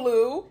royal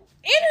blue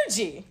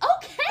energy.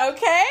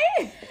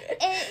 Okay.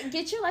 And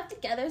get your life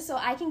together so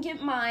I can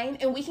get mine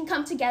and we can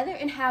come together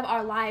and have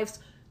our lives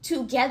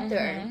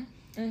together.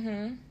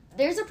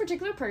 There's a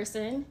particular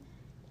person,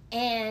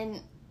 and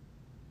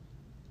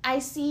I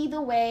see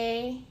the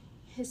way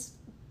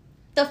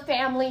the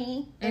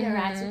family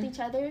interacts with each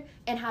other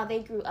and how they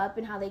grew up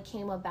and how they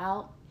came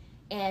about,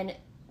 and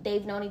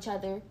they've known each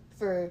other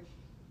for,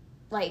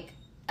 like,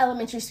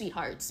 elementary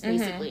sweethearts,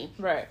 basically.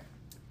 Right.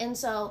 And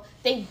so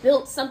they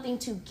built something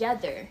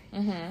together.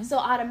 So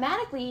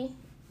automatically,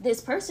 this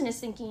person is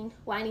thinking,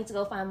 well, I need to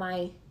go find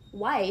my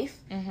wife,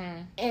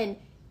 and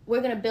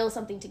we're going to build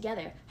something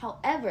together.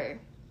 However,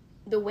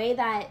 the way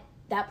that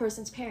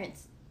person's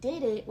parents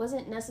did it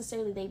wasn't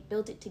necessarily they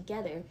built it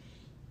together.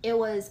 It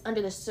was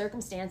under the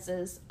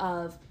circumstances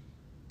of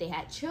they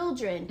had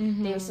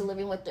children. They were still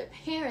living with their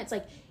parents.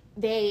 Like,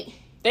 they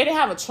didn't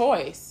have a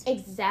choice.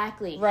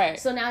 Exactly. Right.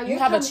 So now you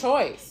have a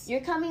choice.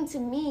 You're coming to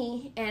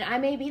me, and I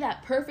may be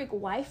that perfect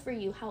wife for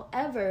you.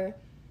 However,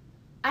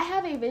 I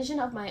have a vision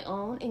of my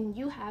own, and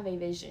you have a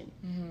vision.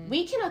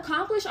 We can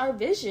accomplish our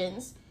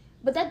visions,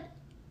 but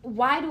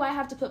why do I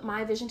have to put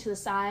my vision to the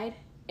side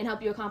and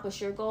help you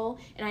accomplish your goal,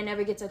 and I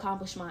never get to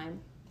accomplish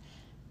mine?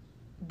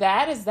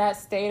 That is that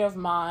state of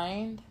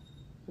mind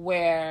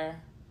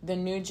where the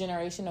new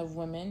generation of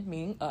women,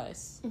 meaning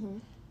us,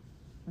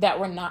 that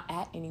we're not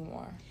at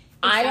anymore.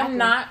 Exactly. I am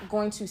not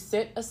going to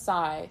sit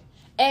aside,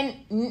 and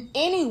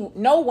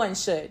no one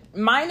should,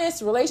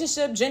 minus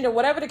relationship, gender,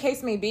 whatever the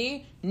case may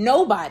be.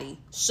 Nobody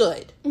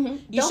should. Mm-hmm.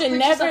 You Don't should put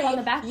never. yourself on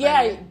the back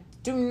Yeah, burner.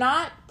 do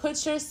not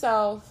put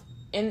yourself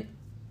to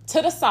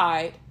the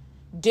side,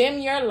 dim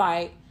your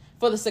light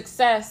for the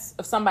success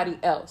of somebody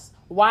else.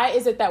 Why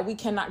is it that we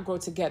cannot grow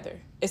together?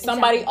 Is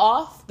somebody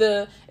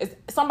Exactly. Is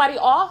somebody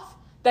off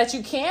that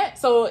you can't?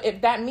 So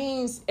if that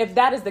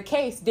is the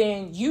case,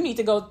 then you need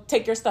to go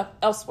take your stuff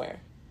elsewhere.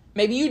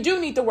 Maybe you do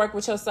need to work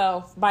with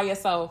yourself by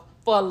yourself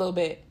for a little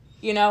bit,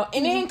 and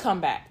then come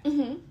back.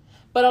 Mm-hmm.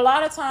 But a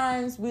lot of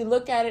times we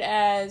look at it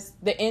as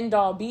the end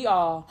all be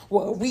all.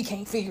 Well, we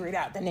can't figure it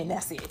out, then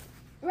that's it.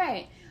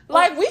 Right.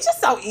 Like, we just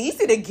so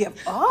easy to give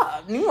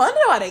up. You wonder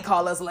why they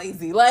call us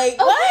lazy. Like,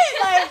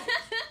 what?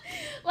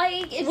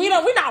 Like,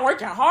 we're not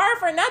working hard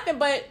for nothing.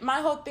 But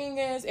my whole thing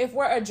is, if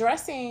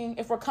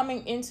we're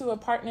coming into a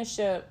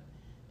partnership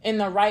in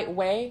the right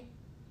way,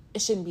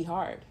 it shouldn't be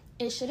hard.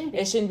 It shouldn't be.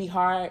 It shouldn't be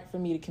hard for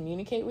me to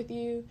communicate with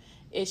you.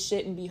 It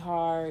shouldn't be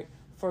hard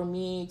for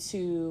me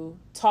to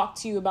talk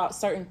to you about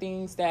certain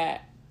things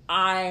that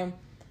I'm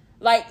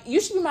like.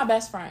 You should be my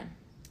best friend.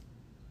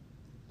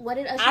 What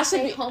did Usher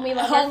say? Homie,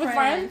 lover,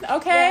 friend.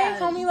 Okay, yeah.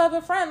 Homie,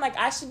 lover, friend. Like,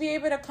 I should be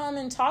able to come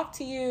and talk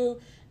to you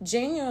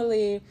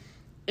genuinely,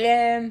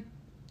 and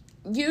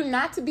you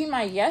not to be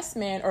my yes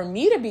man or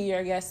me to be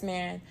your yes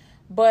man,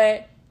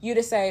 but you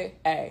to say,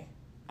 hey,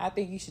 I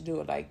think you should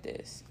do it like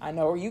this. I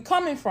know where you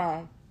coming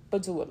from,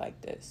 but do it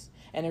like this.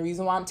 And the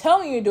reason why I'm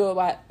telling you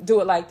to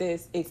do it like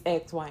this is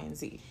X, Y, and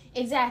Z.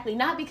 Exactly.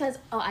 Not because,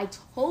 I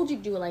told you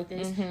to do it like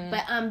this,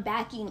 but I'm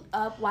backing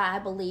up why I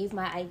believe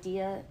my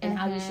idea and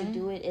how you should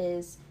do it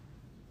is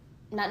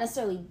not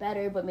necessarily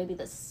better, but maybe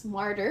the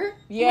smarter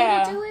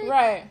way to do it.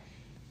 Right.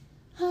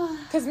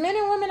 Because men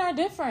and women are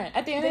different.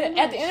 At the end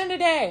of the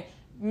day,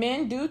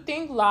 men do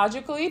think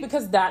logically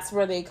because that's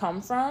where they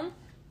come from.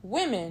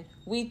 Women,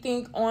 we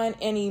think on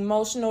an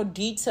emotional,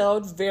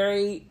 detailed,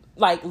 very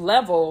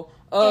level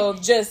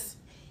of just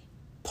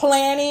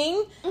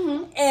planning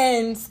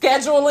and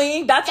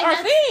scheduling. That's our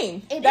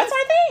thing. That's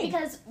our thing.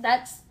 Because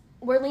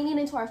we're leaning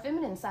into our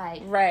feminine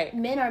side. Right.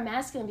 Men are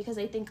masculine because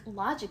they think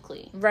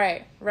logically.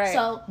 Right.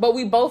 So, but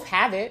we both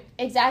have it.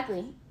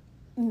 Exactly.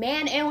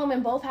 Man and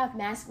woman both have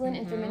masculine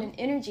and feminine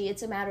energy.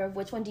 It's a matter of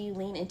which one do you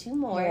lean into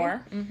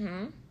more.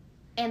 Mm-hmm.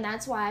 And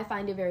that's why I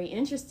find it very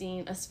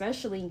interesting,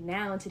 especially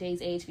now in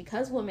today's age,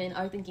 because women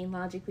are thinking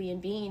logically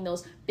and being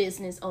those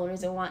business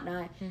owners and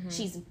whatnot.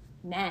 She's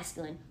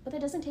masculine, but that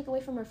doesn't take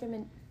away from her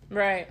feminine.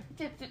 Right.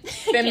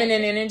 Feminine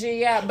energy,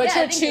 yeah. But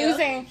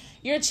yeah,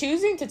 you're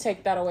choosing to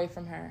take that away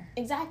from her.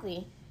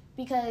 Exactly.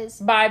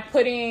 Because by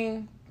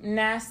putting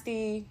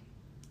nasty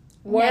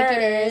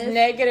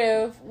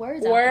negative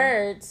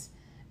words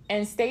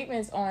and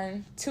statements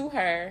on to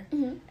her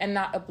and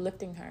not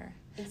uplifting her.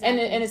 Exactly.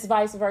 And it's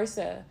vice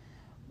versa.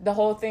 The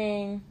whole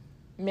thing,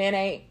 men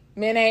ain't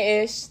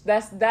ish.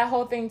 That's that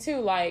whole thing too.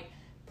 Like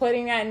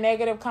putting that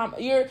negative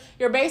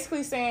you're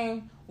basically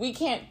saying we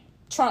can't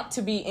trump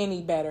to be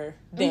any better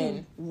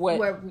than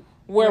where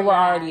we're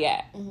already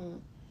at.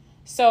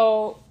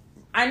 So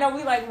I know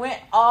we went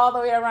all the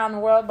way around the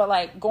world,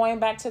 but going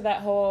back to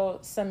that whole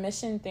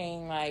submission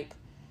thing,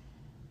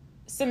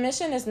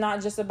 submission is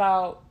not just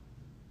about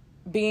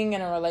being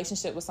in a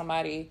relationship with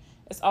somebody.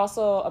 It's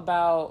also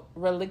about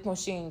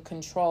relinquishing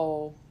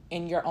control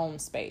in your own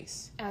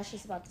space. I was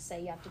just about to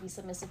say you have to be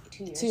submissive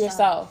to yourself. To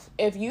yourself.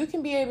 If you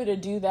can be able to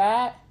do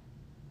that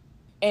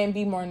and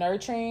be more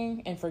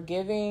nurturing and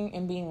forgiving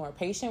and being more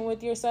patient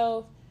with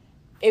yourself,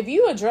 if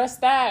you address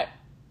that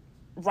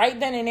right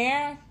then and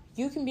there,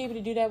 you can be able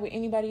to do that with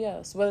anybody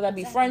else. Whether that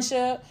be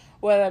friendship,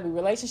 whether that be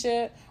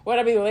relationship,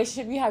 whether that be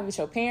relationship you have with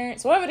your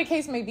parents, whatever the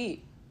case may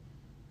be.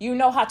 You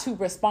know how to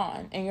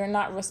respond, and you're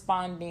not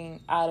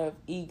responding out of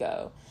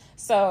ego.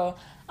 So,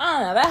 I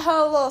don't know, that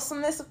whole little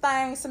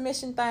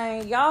submission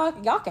thing, y'all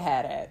can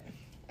have that.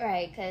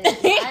 Right, because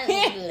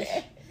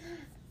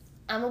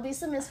I'm going to be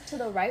submissive to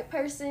the right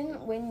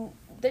person when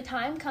the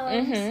time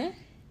comes.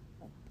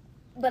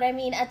 But I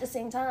mean, at the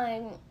same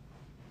time,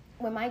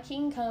 when my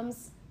king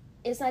comes,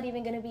 it's not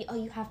even going to be,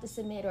 you have to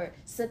submit or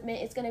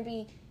submit. It's going to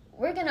be,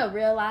 we're going to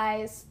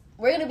realize,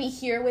 we're going to be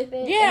here with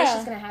it. Yeah. And it's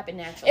just going to happen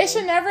naturally. It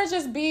should never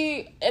just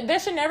be, there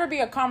should never be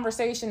a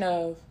conversation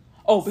of,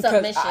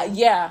 because,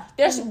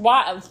 there's,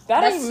 why,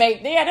 that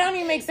don't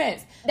even make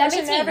sense. That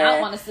makes me not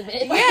want to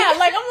submit. Yeah,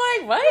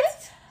 I'm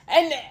what?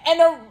 And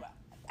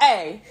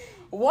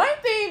one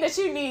thing that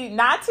you need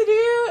not to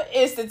do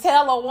is to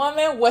tell a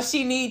woman what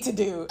she need to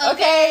do.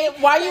 Okay?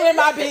 Why you in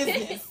my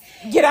business?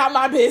 Get out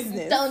my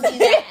business. Don't do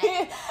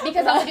that.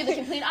 Because I would do the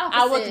complete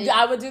opposite.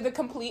 I would do the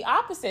complete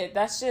opposite.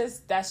 That's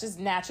just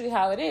naturally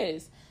how it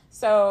is.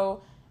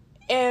 So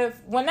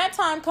when that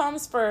time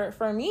comes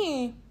for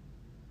me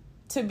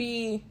to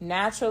be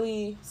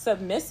naturally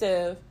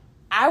submissive,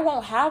 I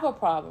won't have a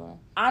problem.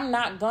 I'm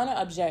not gonna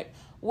object.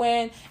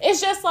 When it's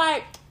just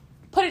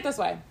put it this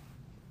way.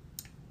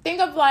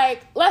 Think of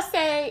let's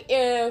say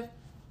if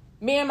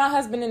me and my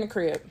husband in the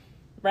crib,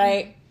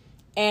 right?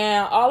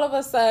 and all of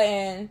a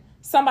sudden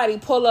somebody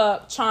pull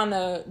up trying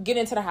to get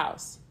into the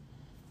house.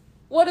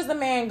 What is the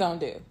man gonna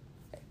do?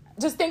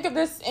 Just think of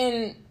this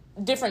in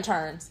different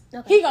terms.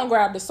 Okay. He gonna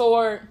grab the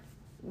sword,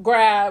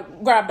 grab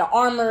the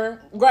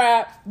armor,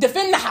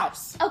 defend the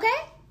house. Okay.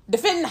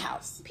 Defend the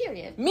house.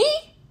 Period. Me?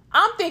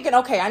 I'm thinking,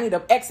 okay, I need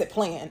an exit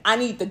plan. I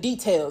need the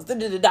details.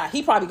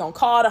 He probably gonna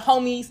call the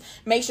homies,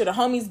 make sure the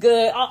homies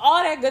good,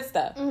 all that good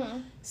stuff. Mm-hmm.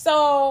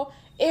 So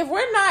if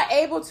we're not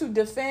able to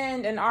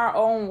defend in our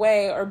own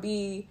way or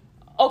be,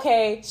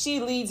 okay, she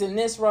leads in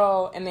this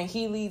role and then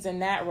he leads in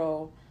that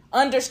role,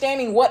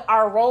 understanding what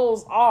our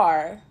roles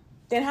are,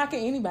 then how can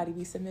anybody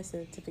be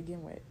submissive to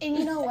begin with? And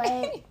you know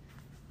what?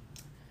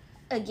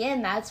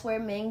 Again, that's where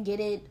men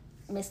get it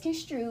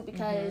misconstrued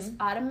because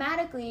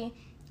automatically,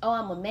 oh,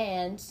 I'm a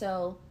man,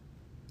 so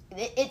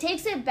it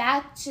takes it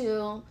back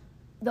to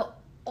the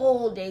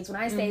old days.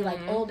 When I say like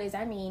old days,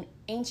 I mean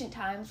ancient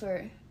times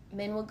where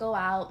men would go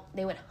out,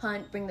 they would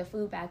hunt, bring the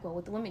food back. Well,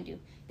 what the women do,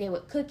 they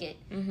would cook it.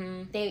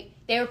 They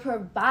were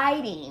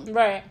providing,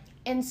 right?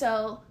 And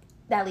so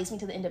that leads me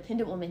to the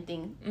independent woman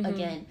thing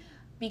again.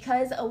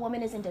 Because a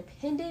woman is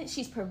independent,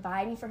 she's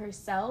providing for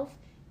herself.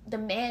 The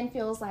man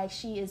feels like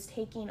she is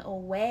taking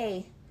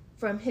away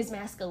from his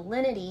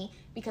masculinity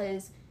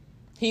because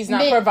he's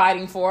not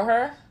providing for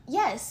her.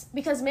 Yes,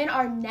 because men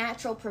are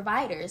natural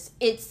providers.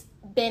 It's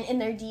been in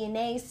their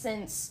DNA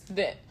since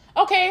the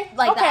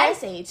the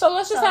Ice Age. So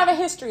let's just have a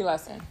history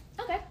lesson.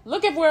 Okay.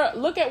 Look at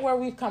where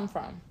we've come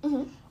from.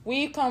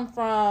 We've come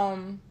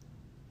from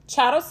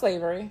chattel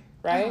slavery,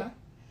 right?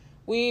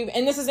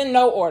 And this is in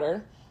no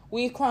order.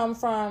 We've come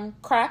from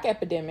crack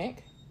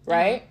epidemic,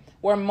 right?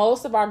 Where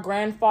most of our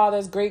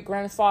grandfathers, great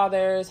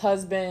grandfathers,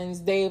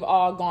 husbands, they've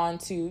all gone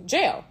to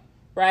jail,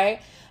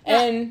 right? Now,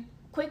 and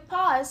quick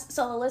pause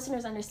so the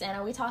listeners understand.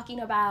 Are we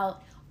talking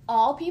about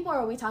all people, or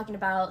are we talking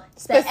about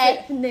the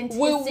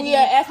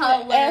ethnicity,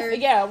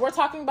 color? We're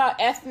talking about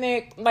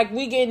ethnic, like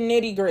we get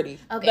nitty gritty.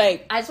 Okay,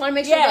 like, I just want to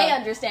make sure they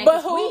understand.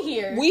 But we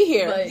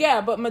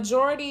hear, but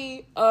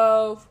majority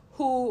of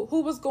who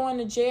was going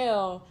to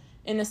jail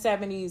in the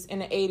 70s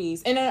and the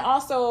 80s, and then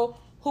also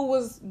who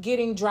was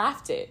getting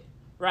drafted,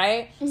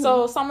 right?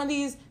 So some of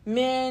these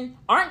men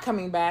aren't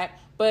coming back,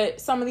 but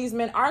some of these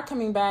men are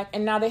coming back,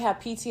 and now they have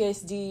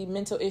PTSD,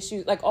 mental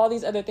issues, like all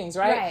these other things,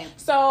 right?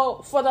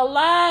 So for the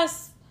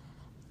last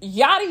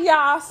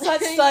yada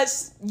such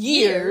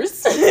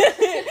years,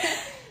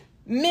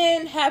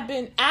 men have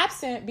been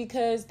absent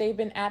because they've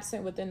been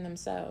absent within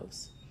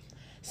themselves.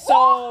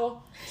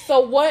 So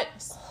what?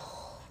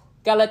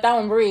 Gotta let that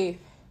one breathe.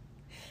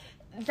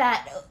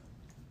 That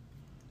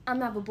I'm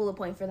gonna have a bullet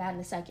point for that in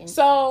a second.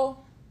 So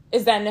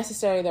is that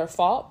necessarily their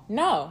fault?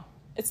 No,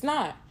 it's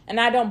not. And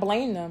I don't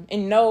blame them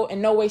in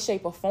no way,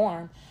 shape, or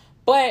form.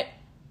 But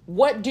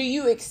what do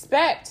you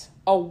expect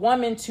a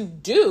woman to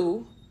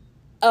do,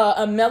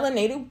 a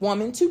melanated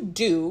woman to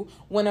do,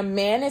 when a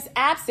man is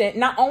absent,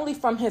 not only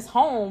from his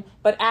home,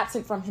 but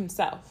absent from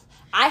himself?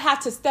 I have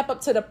to step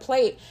up to the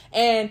plate.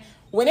 And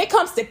when it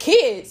comes to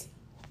kids,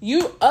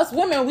 us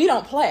women, we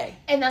don't play.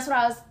 And that's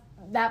what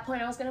that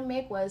point I was going to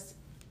make was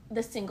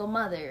the single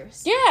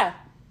mothers. Yeah.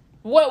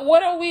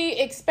 What are we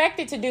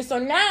expected to do? So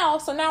now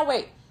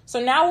wait. So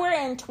now we're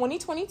in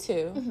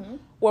 2022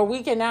 where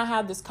we can now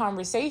have this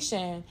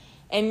conversation,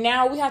 and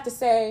now we have to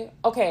say,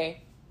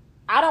 okay,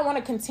 I don't want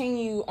to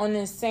continue on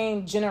this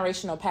same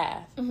generational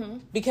path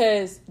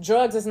because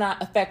drugs is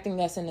not affecting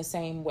us in the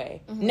same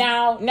way.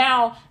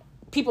 Now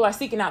people are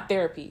seeking out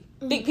therapy.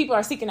 People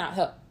are seeking out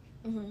help.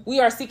 We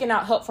are seeking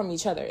out help from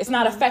each other. It's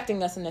not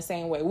affecting us in the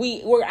same way.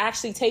 We're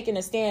actually taking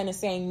a stand and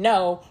saying,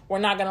 no, we're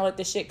not going to let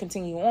this shit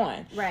continue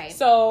on. Right.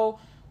 So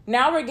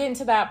now we're getting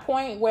to that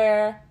point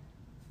where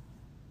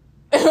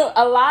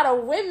a lot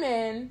of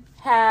women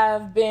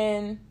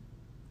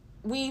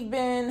we've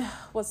been,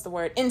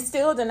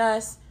 instilled in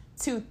us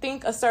to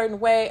think a certain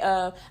way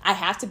of, I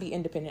have to be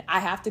independent. I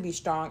have to be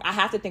strong. I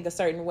have to think a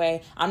certain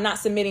way. I'm not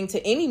submitting to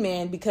any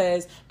man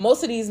because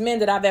most of these men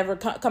that I've ever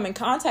come in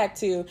contact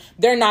to,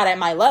 they're not at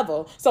my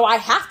level. So I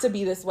have to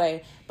be this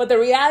way. But the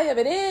reality of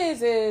it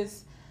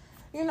is,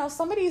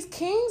 some of these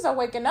kings are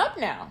waking up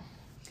now.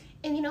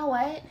 And you know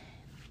what?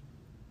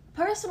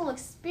 Personal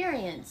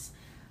experience.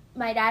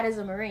 My dad is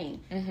a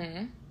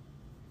Marine.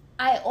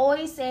 I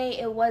always say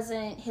it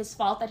wasn't his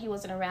fault that he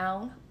wasn't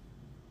around,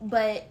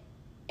 but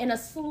in a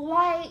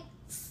slight,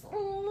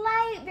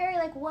 very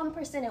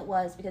 1% it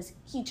was because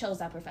he chose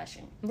that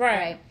profession.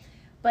 Right?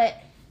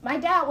 But my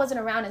dad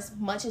wasn't around as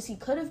much as he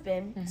could have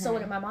been. So what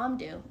did my mom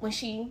do? When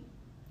he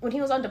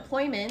was on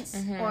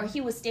deployments or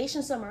he was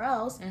stationed somewhere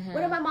else, what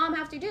did my mom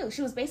have to do?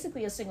 She was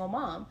basically a single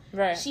mom.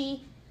 Right.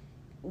 She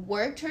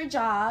worked her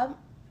job.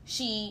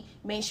 She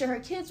made sure her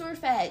kids were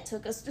fed,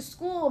 took us to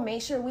school,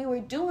 made sure we were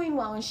doing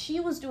well and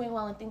she was doing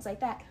well and things like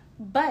that.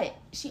 But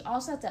she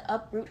also had to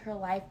uproot her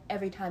life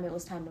every time it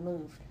was time to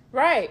move.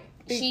 Right.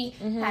 She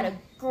had a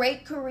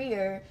great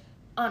career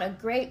on a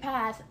great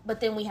path,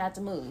 but then we had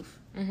to move.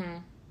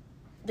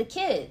 The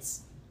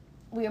kids,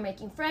 we were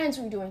making friends,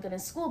 we were doing good in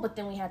school, but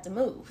then we had to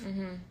move.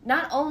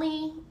 Not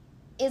only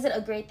is it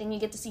a great thing? You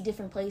get to see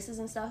different places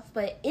and stuff,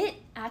 but it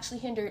actually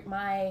hindered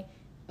my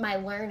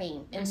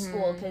learning in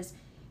school because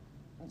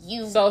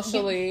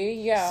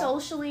socially,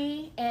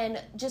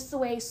 and just the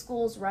way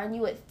schools run,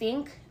 you would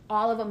think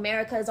all of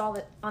America is all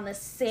on the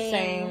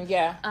same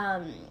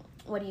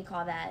what do you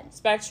call that?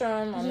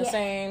 Spectrum, on the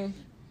same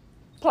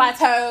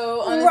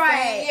plateau, on the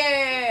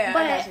same,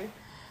 but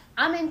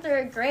I'm in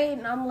 3rd grade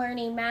and I'm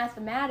learning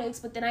mathematics,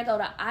 but then I go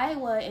to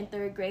Iowa in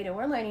 3rd grade and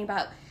we're learning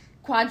about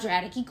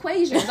quadratic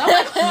equations. I'm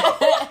like,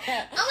 what?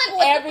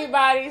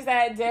 Everybody's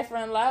at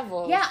different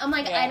levels. Yeah, I'm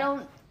like,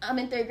 I'm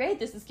in 3rd grade.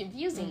 This is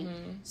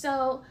confusing.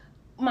 So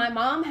my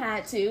mom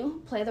had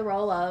to play the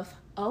role of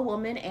a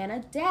woman and a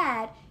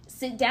dad,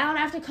 sit down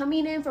after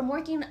coming in from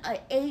working an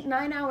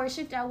 8-9 hour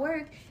shift at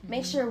work,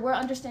 make sure we're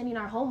understanding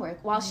our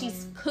homework while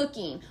she's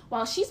cooking,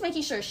 while she's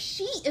making sure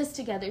she is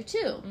together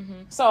too.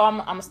 So I'm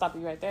gonna stop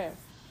you right there.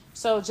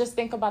 So just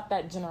think about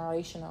that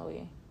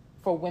generationally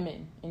for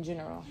women in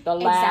general. The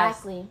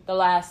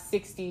last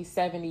 60,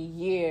 70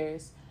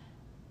 years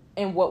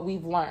and what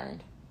we've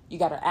learned. You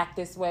gotta act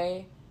this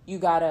way. You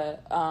gotta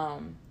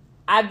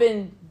I've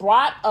been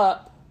brought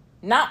up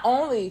not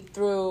only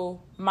through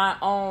my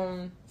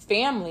own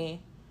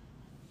family,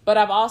 but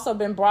I've also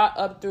been brought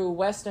up through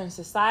Western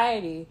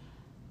society.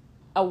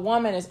 A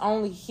woman is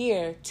only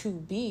here to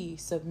be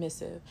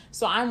submissive.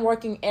 So I'm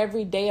working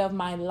every day of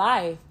my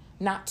life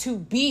not to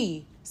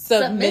be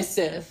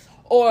submissive.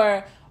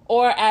 Or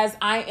as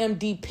I am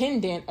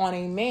dependent on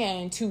a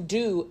man to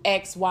do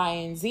X, Y,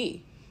 and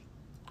Z.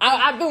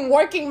 I've been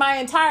working my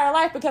entire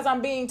life because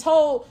I'm being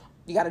told,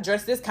 you got to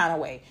dress this kind of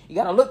way. You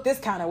got to look this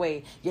kind of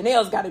way. Your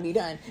nails got to be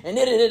done. And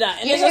da-da-da-da.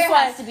 And your hair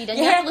has to be done.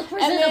 You have to look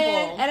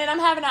presentable. And then I'm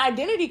having an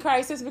identity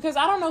crisis because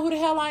I don't know who the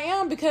hell I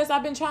am because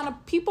I've been trying to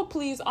people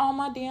please all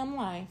my damn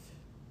life.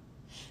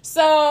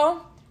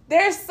 So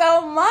there's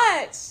so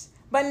much.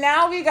 But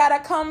now we got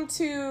to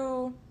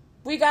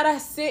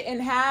sit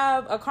and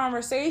have a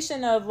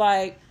conversation of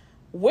like,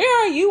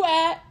 where are you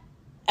at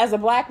as a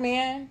black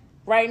man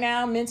right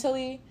now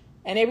mentally?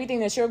 And everything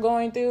that you're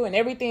going through and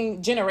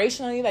everything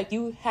generationally like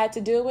you had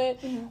to deal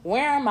with,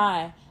 where am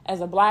I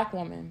as a black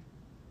woman?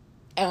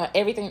 And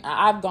everything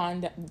I've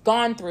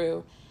gone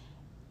through,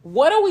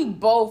 what do we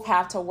both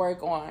have to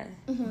work on?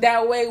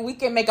 That way we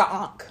can make an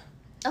onk.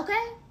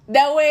 Okay.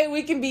 That way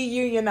we can be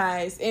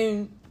unionized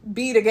and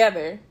be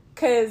together.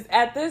 Because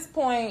at this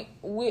point,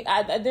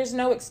 there's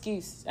no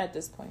excuse at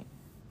this point.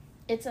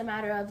 It's a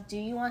matter of, do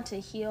you want to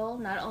heal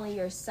not only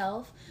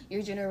yourself,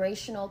 your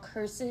generational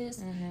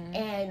curses,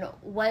 and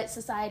what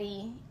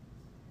society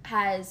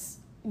has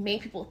made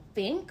people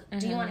think?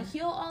 Do you want to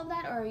heal all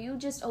that, or are you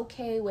just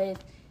okay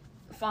with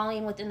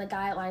falling within the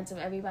guidelines of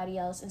everybody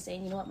else and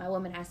saying, you know what, my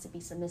woman has to be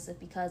submissive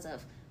because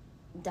of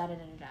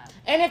da-da-da-da-da?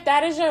 And if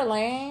that is your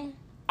lane,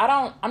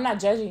 I'm not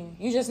judging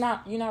you.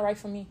 You're not right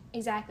for me.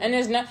 Exactly. And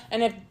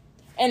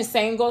and the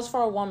same goes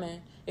for a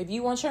woman. If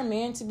you want your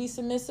man to be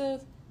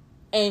submissive,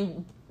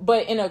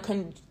 but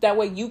that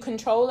way you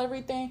control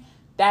everything,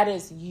 that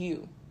is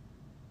you.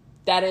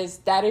 That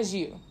is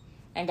you.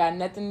 And got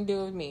nothing to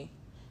do with me.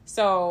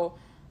 So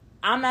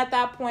I'm at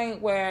that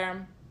point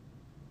where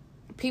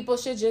people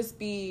should just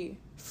be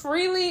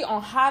freely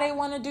on how they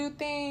want to do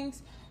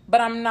things, but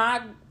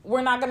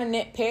we're not going to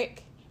nitpick,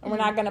 and we're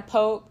not going to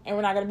poke, and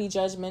we're not going to be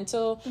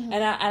judgmental.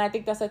 And I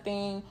think that's a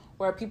thing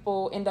where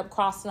people end up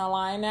crossing a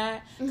line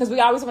at, because we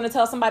always want to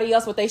tell somebody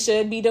else what they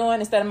should be doing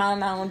instead of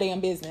minding our own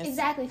damn business.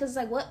 Exactly, because it's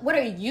like, what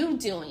are you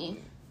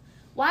doing?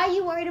 Why are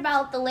you worried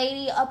about the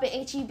lady up at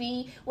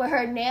HEB with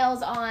her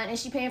nails on and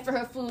she paying for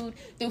her food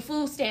through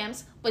food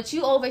stamps, but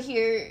you over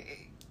here,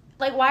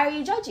 like, why are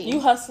you judging?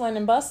 You hustling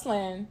and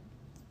bustling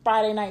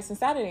Friday nights and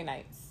Saturday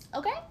nights.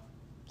 Okay.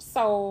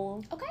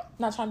 So, okay. I'm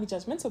not trying to be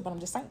judgmental, but I'm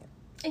just saying.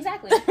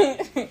 Exactly.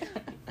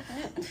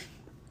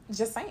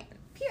 Just saying.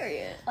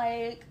 Period.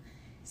 Like...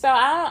 So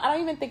I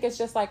don't even think it's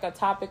just like a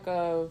topic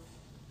of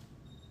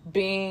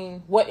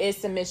what is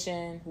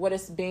submission, what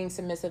is being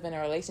submissive in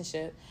a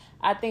relationship.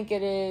 I think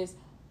it is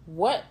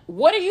what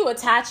are you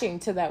attaching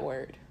to that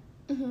word?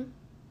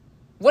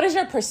 What is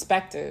your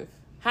perspective?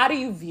 How do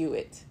you view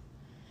it?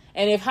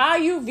 And if how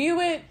you view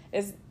it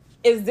is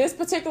this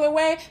particular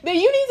way, then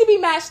you need to be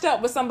matched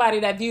up with somebody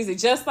that views it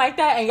just like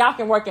that, and y'all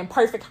can work in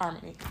perfect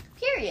harmony.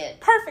 Period.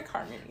 Perfect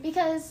harmony.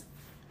 Because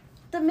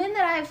the men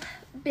that I've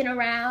been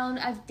around,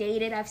 I've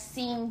dated, I've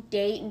seen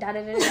date and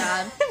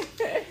da-da-da-da.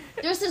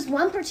 There's this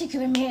one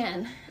particular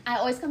man. I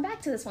always come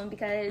back to this one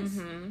because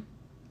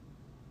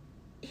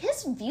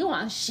his view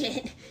on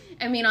shit,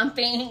 on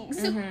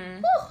things.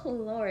 Oh,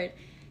 Lord.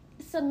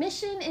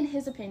 Submission, in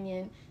his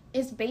opinion,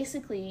 is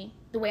basically,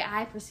 the way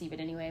I perceive it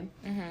anyway,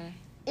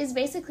 is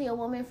basically a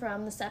woman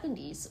from the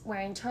 70s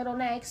wearing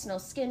turtlenecks, no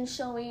skin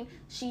showing.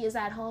 She is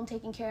at home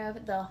taking care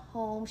of the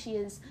home. She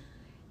is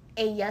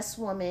a yes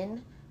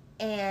woman.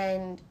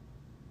 And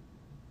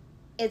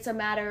it's a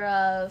matter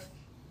of,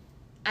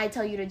 I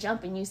tell you to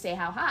jump and you say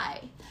how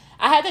high.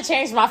 I had to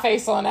change my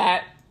face on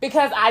that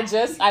because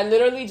I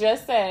literally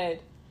just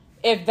said,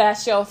 if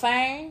that's your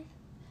thing,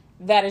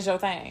 that is your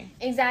thing.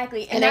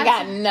 Exactly. And it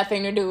got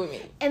nothing to do with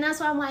me. And that's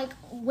why I'm like,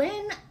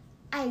 when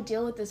I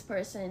deal with this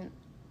person,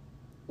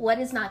 what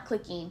is not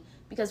clicking?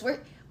 Because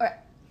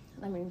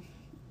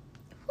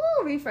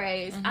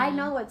rephrase. I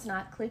know what's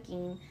not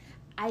clicking.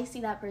 I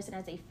see that person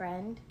as a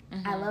friend.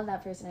 I love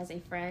that person as a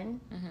friend.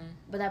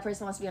 But that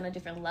person wants to be on a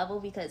different level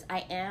because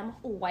I am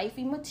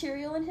wifey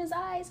material in his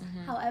eyes.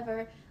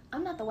 However,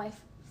 I'm not the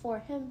wife for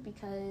him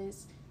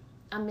because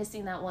I'm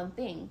missing that one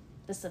thing.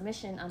 The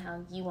submission on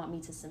how you want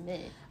me to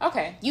submit.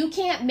 Okay. You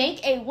can't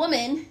make a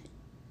woman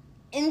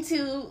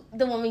into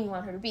the woman you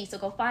want her to be. So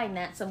go find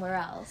that somewhere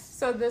else.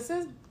 So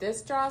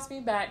this draws me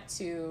back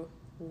to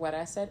what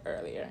I said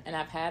earlier. And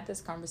I've had this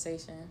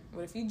conversation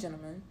with a few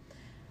gentlemen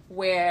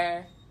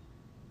where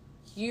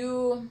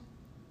you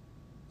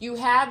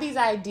have these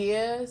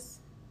ideas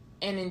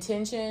and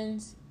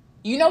intentions.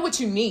 You know what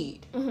you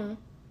need.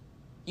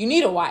 You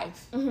need a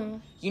wife.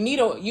 You need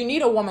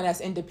a woman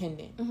that's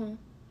independent.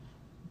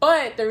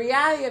 But the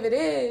reality of it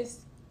is,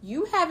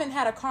 you haven't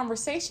had a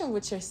conversation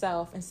with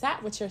yourself and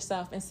sat with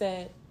yourself and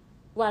said,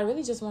 well, I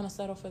really just want to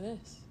settle for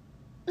this.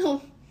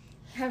 And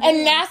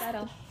that's,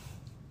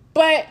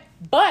 but,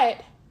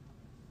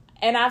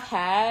 and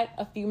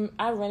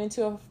I run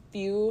into a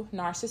few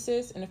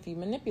narcissists and a few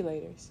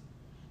manipulators.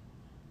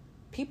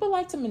 People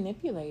like to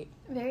manipulate.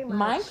 Very much.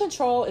 Mind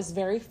control is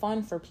very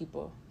fun for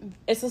people.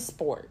 It's a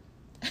sport.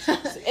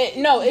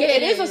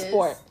 It is a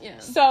sport. Yeah.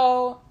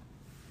 So,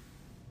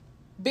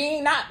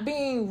 not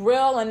being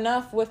real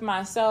enough with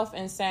myself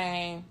and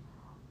saying,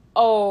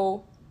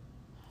 oh,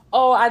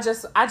 I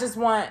just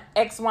want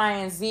X, Y,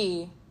 and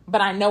Z,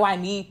 but I know I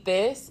need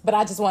this, but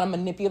I just want to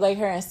manipulate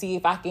her and see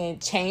if I can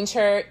change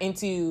her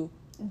into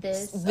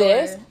this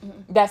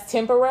that's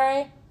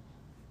temporary.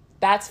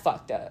 That's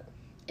fucked up.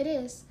 It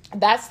is.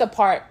 That's the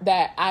part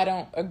that I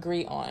don't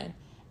agree on.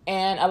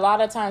 And a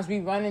lot of times we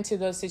run into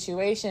those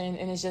situations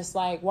and it's just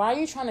like, why are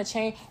you trying to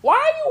change? Why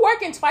are you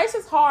working twice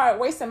as hard,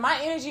 wasting my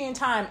energy and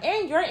time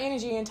and your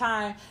energy and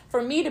time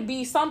for me to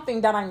be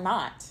something that I'm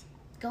not?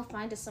 Go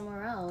find it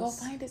somewhere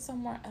else.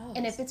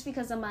 And if it's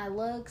because of my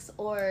looks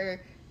or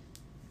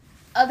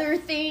other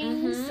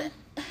things,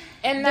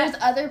 and there's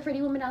other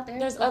pretty women out there.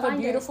 There's other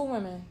beautiful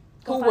women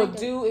who will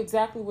do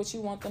exactly what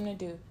you want them to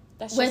do.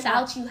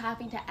 Without you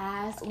having to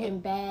ask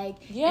and beg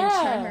and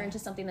turn her into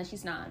something that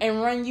she's not.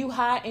 And run you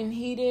hot and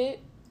heated.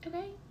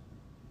 Okay.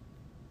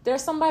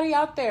 There's somebody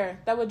out there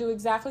that would do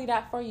exactly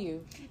that for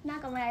you.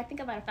 Not gonna lie, I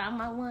think I might have found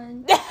my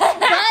one. but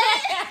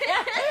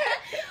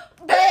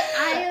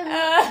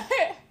I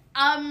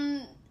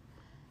am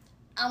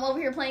I'm over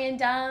here playing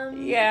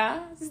dumb. Yeah.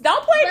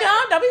 Don't play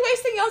dumb. Don't be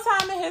wasting your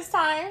time and his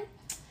time.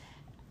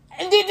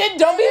 And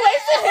don't be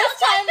wasting his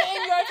time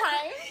and your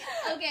time.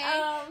 Okay.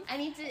 I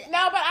need to.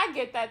 No, but I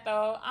get that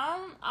though.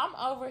 I'm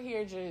over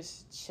here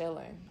just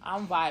chilling.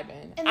 I'm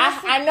vibing.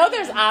 I know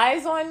there's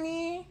eyes on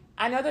me.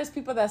 I know there's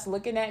people that's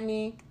looking at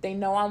me. They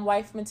know I'm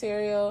wife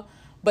material,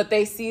 but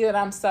they see that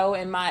I'm so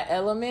in my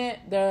element.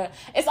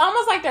 It's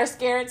almost like they're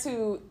scared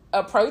to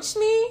approach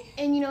me.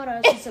 And you know what I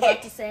was just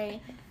about to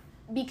say?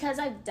 Because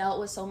I've dealt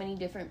with so many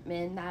different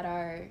men that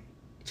are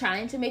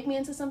trying to make me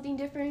into something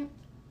different,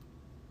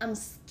 I'm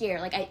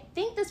scared. Like, I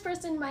think this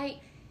person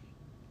might...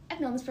 I've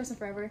known this person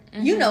forever.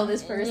 You know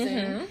this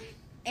person.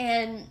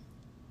 And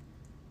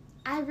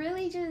I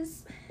really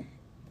just...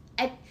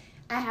 I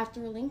have to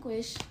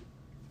relinquish...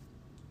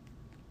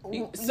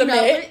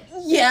 Submit.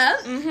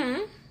 Yeah.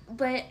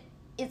 But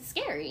it's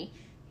scary.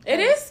 It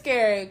is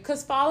scary.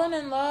 Because falling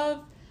in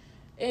love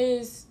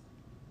is...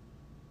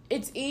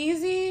 It's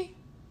easy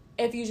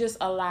if you just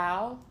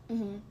allow.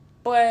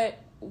 But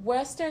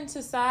Western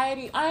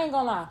society... I ain't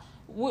gonna lie.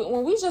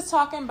 When we just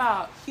talking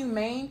about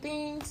humane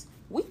things...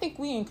 We think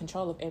we in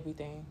control of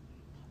everything.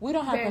 We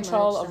don't have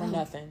control over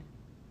nothing.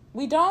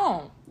 We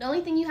don't. The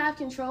only thing you have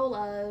control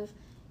of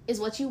is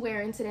what you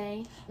wearing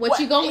today. What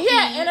you gonna eat.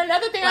 Yeah, and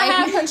another thing I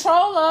have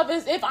control of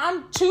is if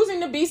I'm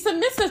choosing to be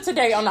submissive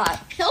today or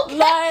not. Okay.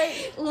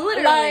 Like,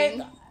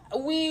 literally.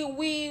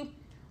 Like,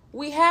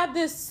 we have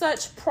this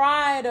such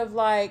pride of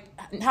like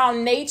how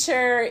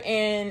nature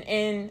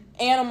and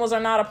animals are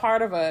not a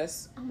part of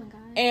us. Oh my God.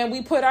 And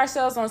we put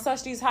ourselves on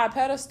such these high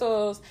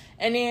pedestals,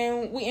 and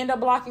then we end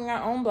up blocking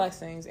our own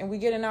blessings, and we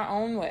get in our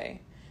own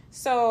way.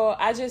 So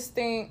I just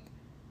think,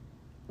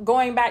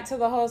 going back to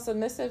the whole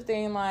submissive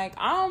thing, like,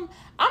 I'm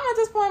at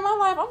this point in my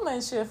life, I'm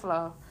letting shit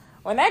flow.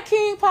 When that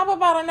king pop up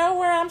out of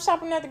nowhere, I'm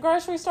shopping at the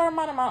grocery store,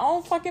 minding my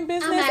own fucking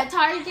business. I'm at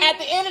Target. At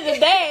the end of the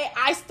day,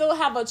 I still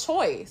have a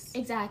choice.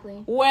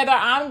 Exactly. Whether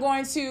I'm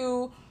going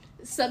to...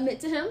 Submit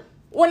to him?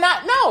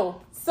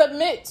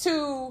 Submit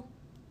to...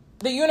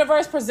 the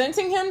universe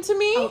presenting him to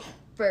me. Oh,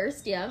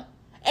 first, yeah.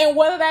 And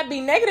whether that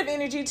be negative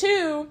energy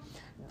too,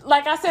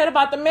 like I said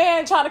about the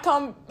man trying to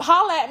come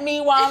holler at me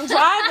while I'm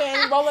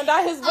driving, rolling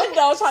down his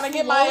window, trying to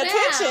get my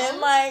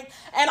attention. Like,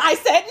 and I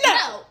said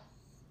no.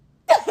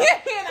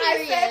 And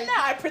I said no.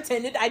 I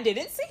pretended I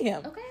didn't see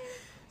him. Okay.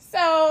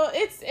 So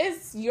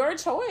it's your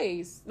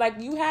choice. Like,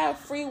 you have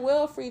free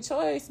will, free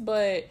choice,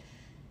 but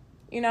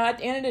You know, at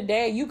the end of the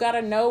day, you got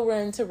to know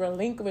when to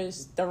relinquish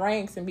the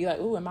ranks and be like,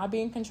 ooh, am I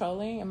being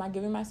controlling? Am I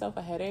giving myself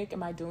a headache?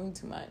 Am I doing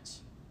too much?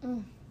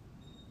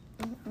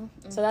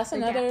 So that's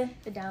another...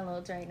 The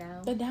downloads right now.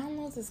 The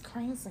downloads is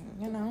crazy,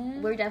 you know?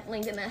 We're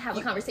definitely going to have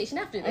a conversation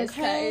after this.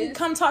 Okay,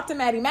 come talk to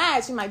Maddie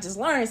Mad. You might just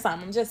learn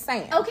something. I'm just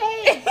saying.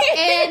 Okay,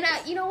 and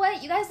you know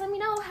what? You guys let me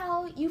know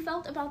how you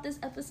felt about this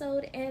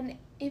episode and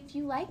if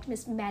you liked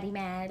Miss Maddie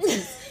Mad.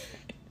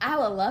 I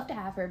would love to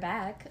have her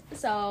back.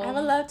 So I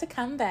would love to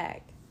come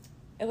back.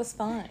 It was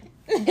fun.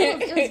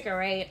 It was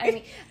great. I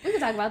mean, we could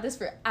talk about this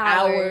for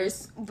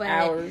hours.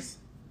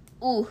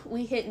 Ooh,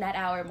 we hit that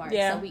hour mark.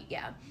 Yeah. So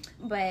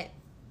But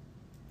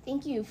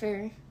thank you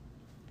for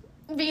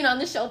being on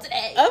the show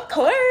today. Of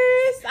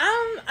course.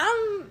 I'm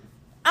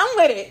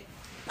with it.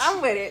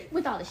 I'm with it.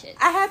 With all the shit.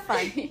 I had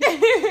fun.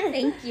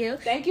 Thank you.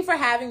 Thank you for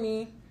having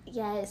me.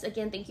 Yes,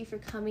 again, thank you for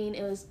coming.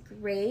 It was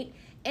great.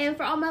 And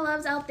for all my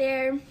loves out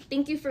there,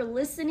 thank you for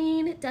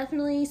listening.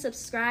 Definitely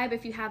subscribe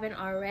if you haven't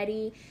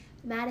already.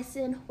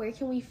 Madison, where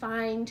can we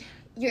find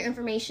your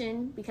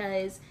information?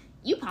 Because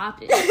you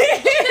popped it.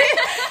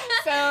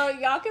 So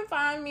y'all can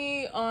find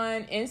me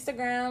on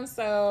Instagram.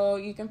 So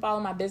you can follow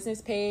my business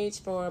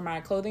page for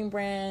my clothing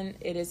brand.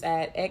 It is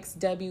at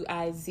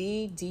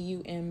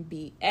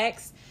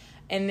XWIZDUMBX.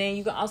 And then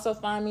you can also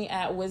find me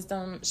at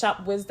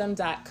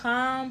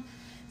shopwisdom.com.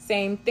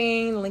 Same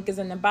thing. Link is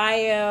in the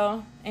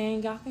bio.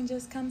 And y'all can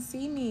just come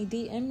see me,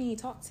 DM me,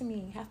 talk to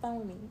me, have fun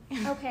with me.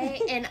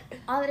 Okay. And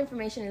all that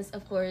information is,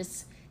 of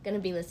course, going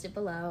to be listed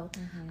below.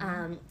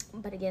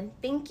 But again,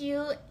 thank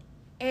you.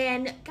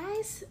 And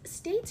guys,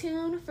 stay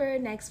tuned for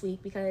next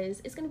week because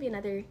it's going to be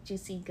another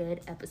juicy,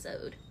 good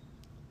episode.